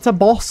sure it's a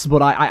boss,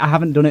 but I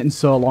haven't done it in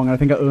so long. I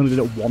think I only did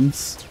it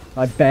once.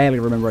 I barely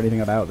remember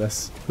anything about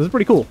this. This is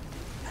pretty cool.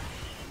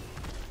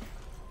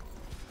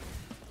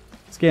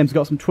 This game's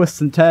got some twists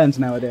and turns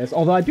nowadays.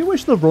 Although I do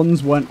wish the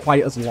runs weren't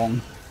quite as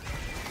long.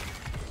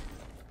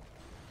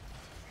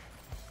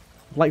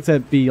 I'd like to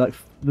be like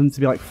them to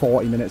be like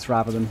 40 minutes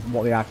rather than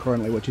what they are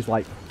currently, which is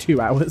like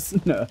 2 hours.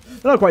 No,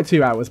 they're not quite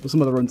 2 hours, but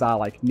some of the runs are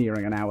like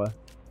nearing an hour.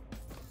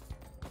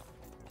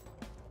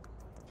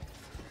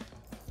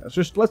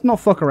 Let's not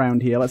fuck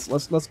around here.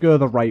 Let's go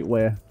the right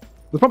way.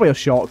 There's probably a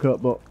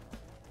shortcut, but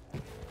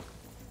I'm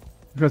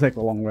gonna take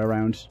the long way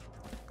around.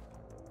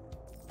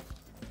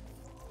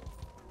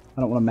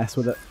 I don't want to mess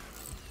with it.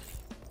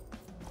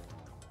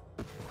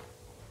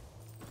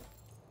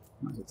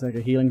 Might as well take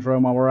a healing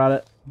drone while we're at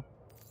it.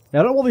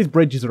 Yeah, I don't know what these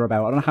bridges are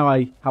about. I don't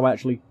know how I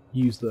actually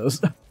use those.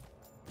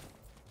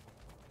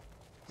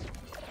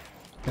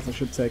 Guess I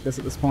should take this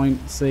at this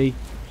point. See,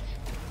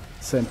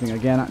 same thing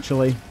again,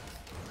 actually.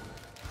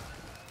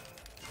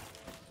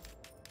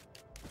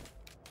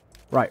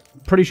 Right,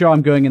 pretty sure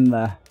I'm going in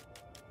there.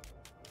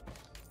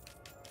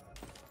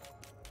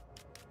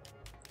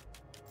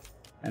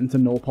 Enter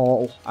null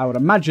portal. I would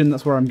imagine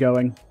that's where I'm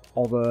going,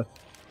 although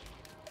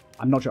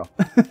I'm not sure.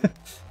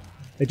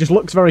 It just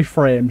looks very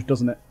framed,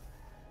 doesn't it?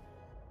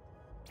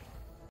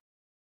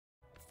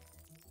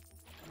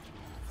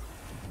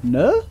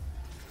 No?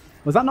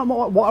 Was that not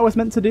what I was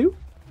meant to do?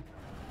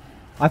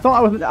 I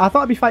thought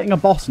I'd be fighting a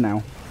boss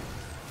now.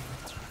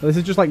 So this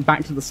is just like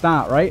back to the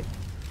start, right?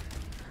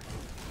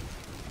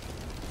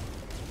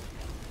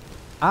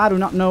 I do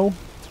not know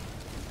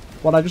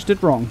what I just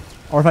did wrong,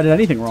 or if I did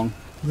anything wrong.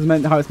 This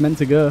is how it's meant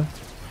to go.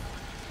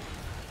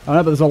 I don't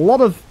know, but there's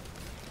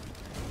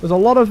a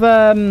lot of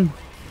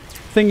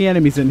thingy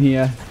enemies in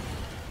here,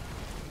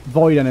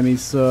 void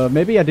enemies. So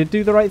maybe I did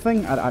do the right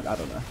thing. I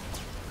don't know.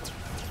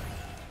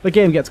 The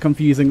game gets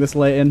confusing this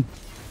late in.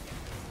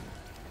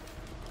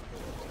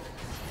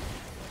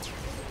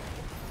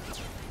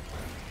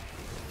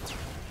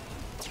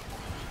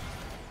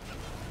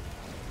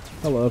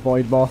 Hello,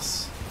 Void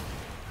Boss.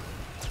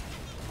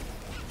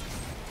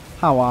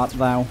 How art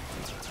thou?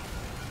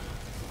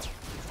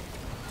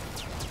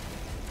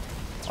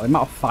 Oh, the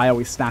amount of fire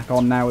we stack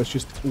on now is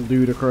just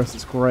ludicrous.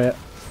 It's great.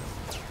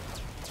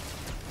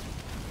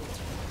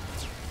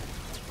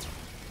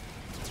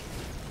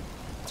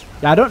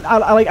 Yeah,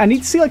 I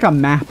need to see like a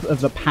map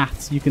of the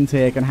paths you can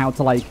take and how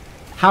to like,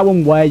 how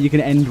and where you can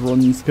end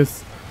runs,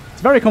 because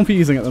it's very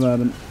confusing at the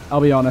moment,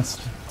 I'll be honest.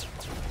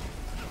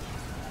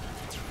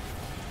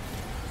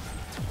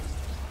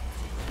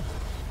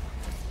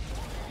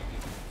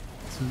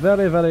 It's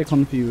very, very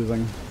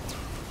confusing.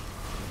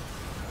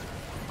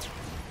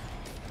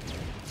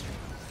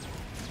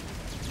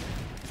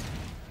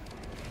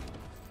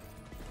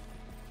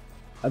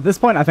 At this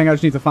point, I think I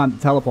just need to find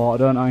the teleporter,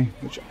 don't I?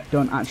 Which I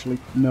don't actually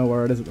know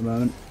where it is at the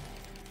moment.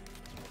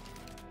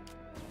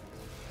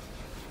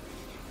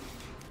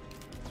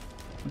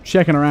 I'm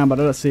checking around, but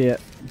I don't see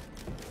it.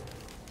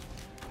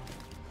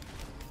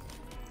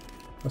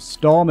 A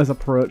storm is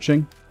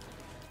approaching.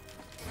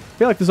 I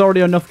feel like there's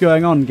already enough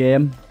going on,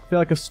 game. I feel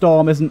like a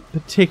storm isn't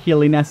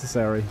particularly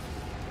necessary.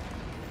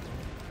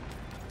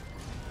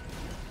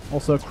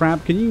 Also,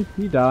 Crab, can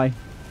you die?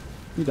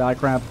 You die,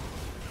 Crab.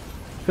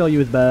 Fill you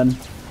with burn.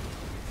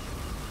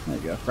 There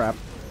you go, Crab.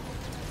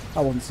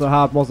 That wasn't so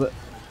hard, was it?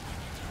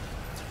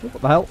 What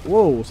the hell?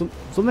 Whoa,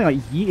 something like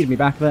yeeted me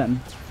back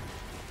then.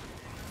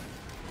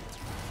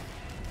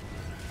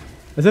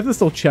 As if there's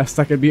still chests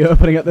I could be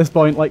opening at this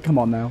point. Like, come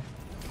on now.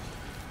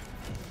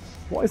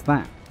 What is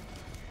that?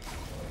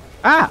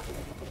 Ah!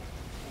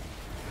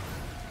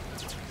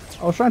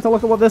 I was trying to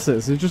look at what this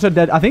is. It's just a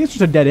dead... I think it's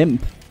just a dead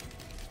imp.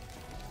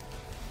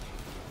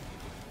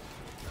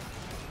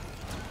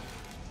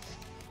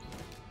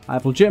 I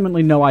have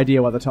legitimately no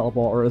idea where the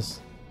teleporter is.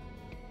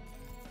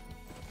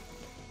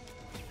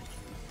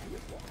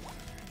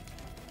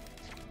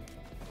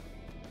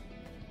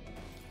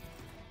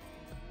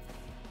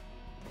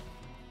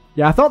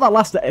 Yeah, I thought that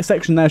last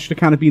section there should have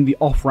kind of been the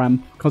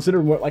off-ramp,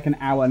 considering we're at like an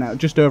hour now,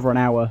 just over an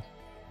hour.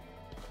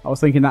 I was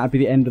thinking that would be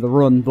the end of the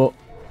run, but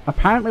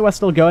apparently we're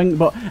still going.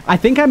 But I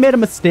think I made a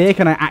mistake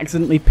and I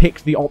accidentally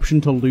picked the option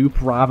to loop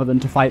rather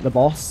than to fight the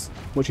boss,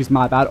 which is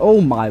my bad.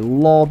 Oh my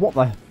lord, what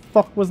the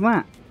fuck was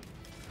that?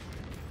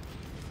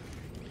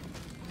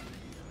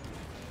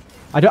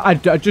 I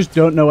just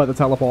don't know where the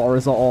teleporter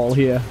is at all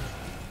here.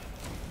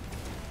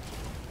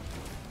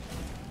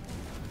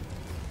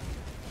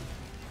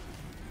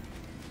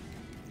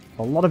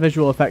 A lot of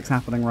visual effects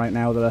happening right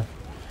now that are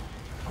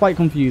quite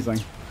confusing.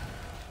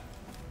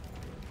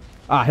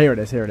 Ah, here it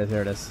is, here it is,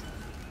 here it is.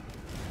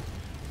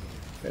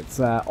 It's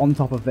on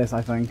top of this,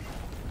 I think.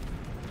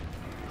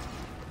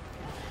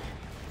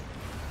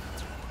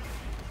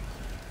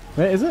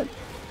 Wait, is it?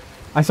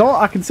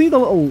 I can see the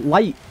little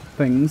light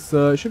things,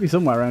 so it should be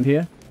somewhere around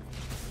here.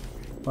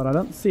 But I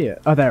don't see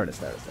it. Oh, there it is,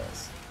 there it is, there it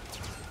is.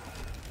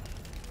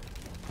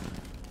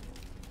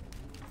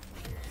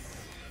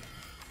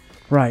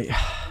 Right.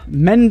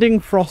 Mending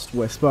Frost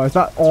Whisper. Is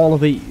that all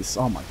of these?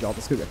 Oh my god,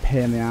 this is going to be a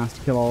pain in the ass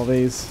to kill all of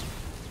these.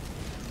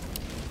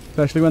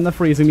 Especially when they're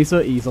freezing me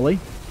so easily.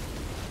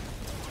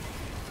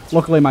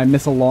 Luckily, my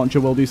missile launcher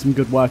will do some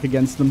good work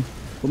against them.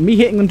 But me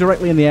hitting them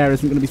directly in the air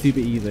isn't going to be super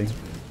easy.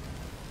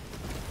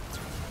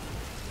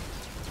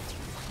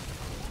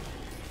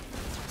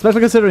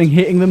 Especially considering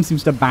hitting them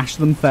seems to bash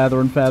them further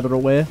and further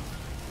away.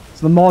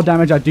 So the more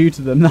damage I do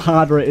to them, the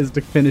harder it is to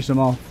finish them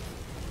off.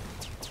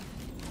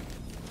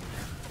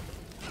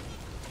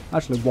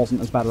 Actually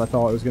wasn't as bad as I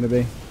thought it was going to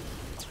be.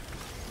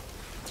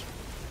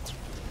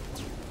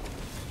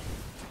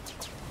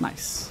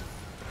 Nice.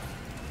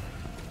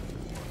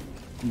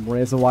 Some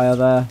razor wire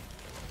there.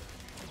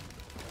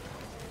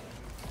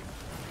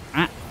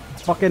 Ah!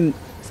 Fucking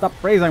stop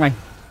freezing me!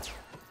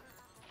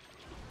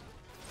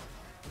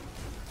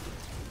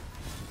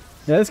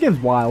 Yeah, this game's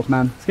wild,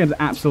 man. This game's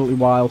absolutely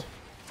wild.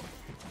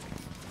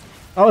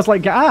 I was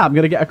like, I'm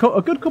going to get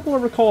a good couple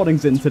of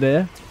recordings in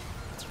today.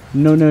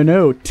 No, no,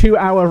 no.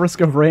 2-hour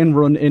Risk of Rain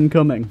run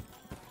incoming.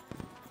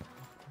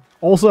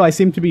 Also, I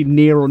seem to be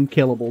near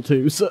unkillable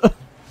too, so...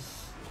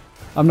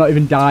 I'm not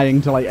even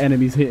dying to, like,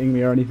 enemies hitting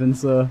me or anything,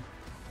 so...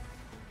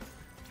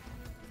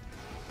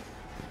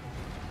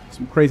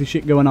 Some crazy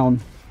shit going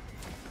on.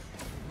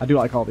 I do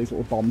like all these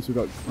little bombs we've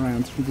got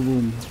around. Boom,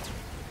 boom.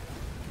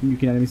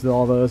 Nuking enemies with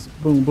all those.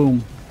 Boom,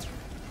 boom.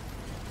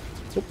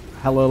 Oh,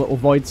 hello, little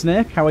void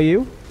snake. How are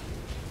you?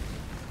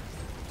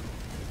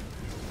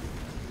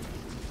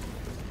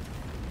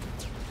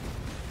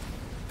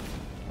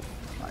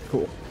 Right,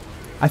 cool.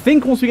 I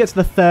think once we get to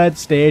the 3rd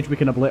stage, we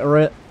can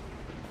obliterate.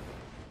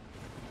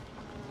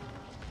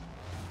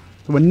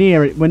 So we're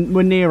near it.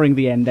 We're nearing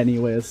the end,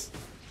 anyways.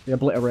 The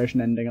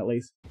obliteration ending, at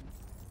least.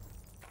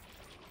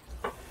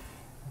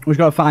 We've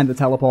got to find the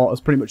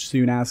teleporters pretty much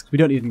soon as, because we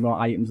don't need any more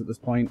items at this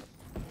point.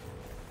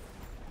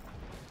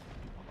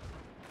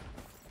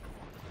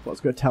 Let's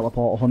go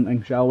teleporter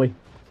hunting, shall we?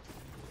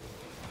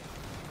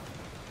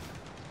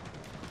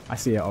 I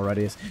see it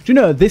already. Do you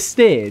know, this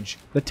stage,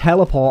 the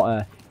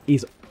teleporter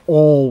is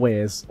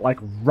always, like,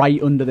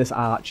 right under this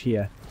arch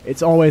here.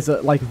 It's always,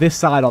 like, this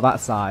side or that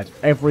side.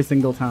 Every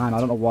single time. I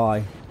don't know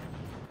why.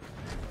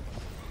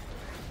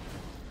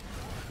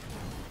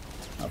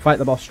 I'll fight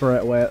the boss straight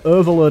away.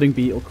 Overloading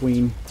Beetle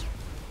Queen.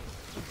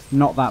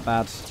 Not that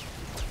bad.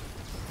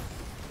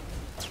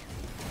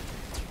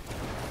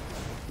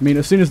 I mean,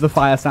 as soon as the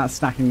fire starts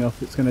stacking up,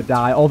 it's going to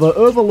die. Although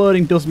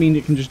overloading does mean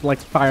it can just, like,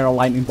 fire a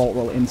lightning bolt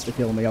that will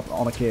insta-kill me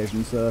on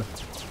occasion, so...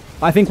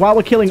 I think while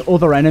we're killing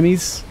other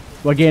enemies,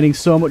 we're gaining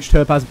so much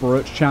Topaz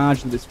Brooch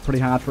charge that it's pretty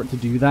hard for it to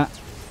do that.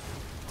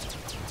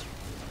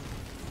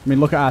 I mean,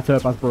 look at our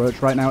Topaz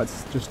Brooch. Right now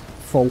it's just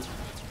full.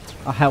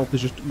 Our health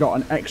has just got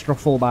an extra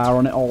full bar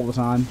on it all the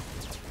time.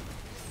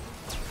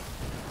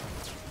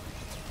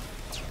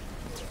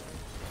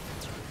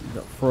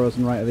 Got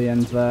frozen right at the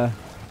end there.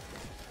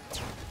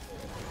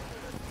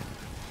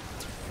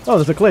 Oh,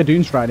 there's a Clear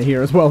Dune Strider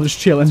here as well, just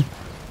chilling.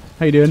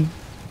 How you doing?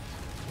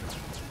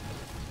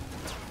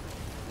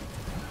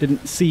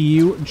 Didn't see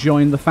you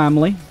join the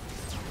family.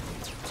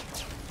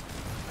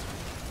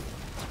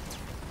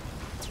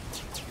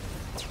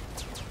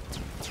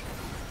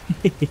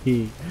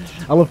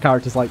 I love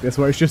characters like this,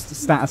 where it's just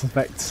status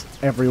effects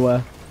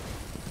everywhere.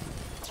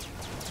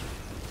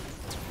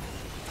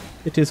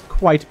 It is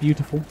quite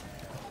beautiful.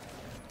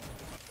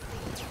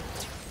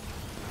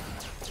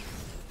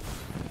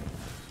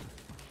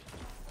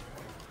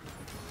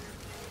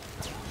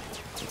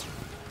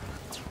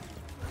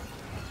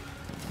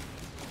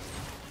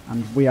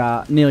 And we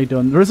are nearly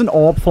done. There is an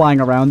orb flying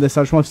around this.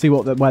 I just want to see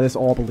where this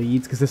orb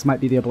leads, because this might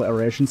be the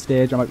obliteration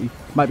stage. I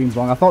might be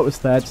wrong. I thought it was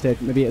third stage,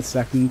 but maybe it's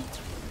second.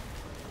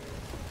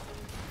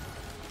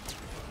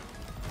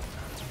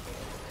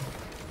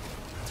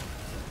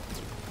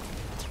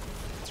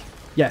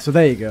 Yeah, so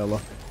there you go,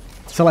 look.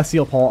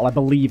 Celestial Portal, I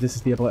believe this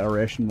is the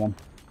obliteration one.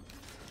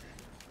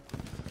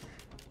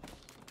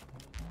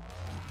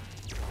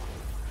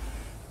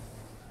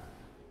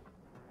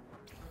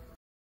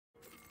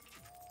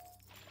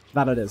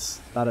 That it is.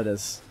 That it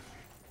is.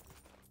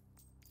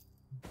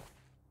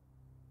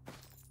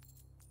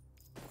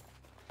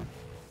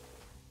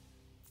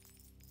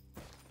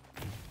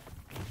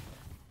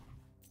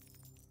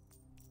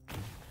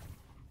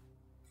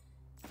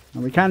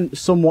 And we can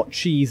somewhat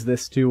cheese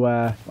this to,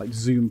 like,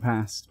 zoom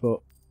past, but... I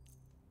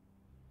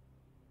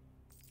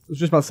was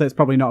just about to say it's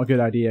probably not a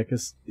good idea,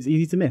 because it's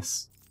easy to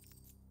miss.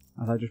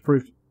 As I just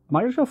proved. Am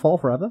I just going to fall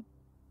forever?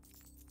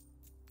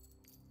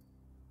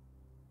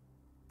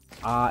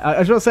 I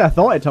was going to say I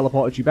thought it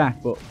teleported you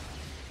back, but...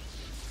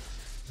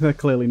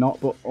 clearly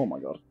not, but... Oh my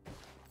god.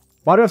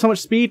 Why do I have so much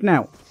speed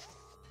now?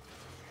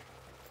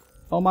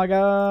 Oh my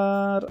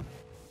god.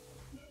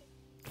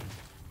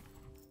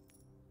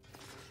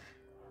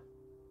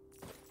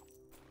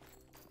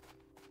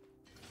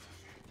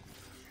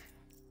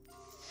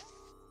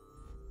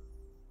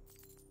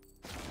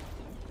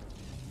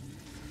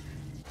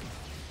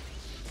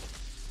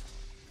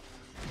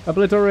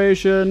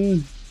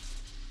 Obliteration.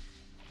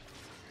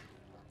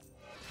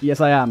 Yes,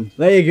 I am.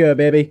 There you go,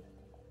 baby.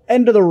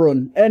 End of the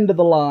run. End of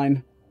the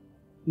line.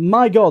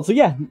 My god. So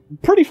yeah,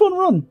 pretty fun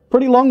run.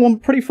 Pretty long one,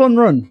 pretty fun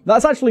run.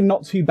 That's actually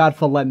not too bad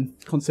for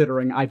length,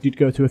 considering I did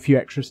go to a few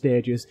extra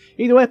stages.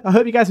 Either way, I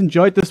hope you guys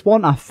enjoyed this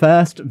one, our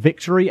first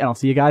victory, and I'll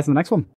see you guys in the next one.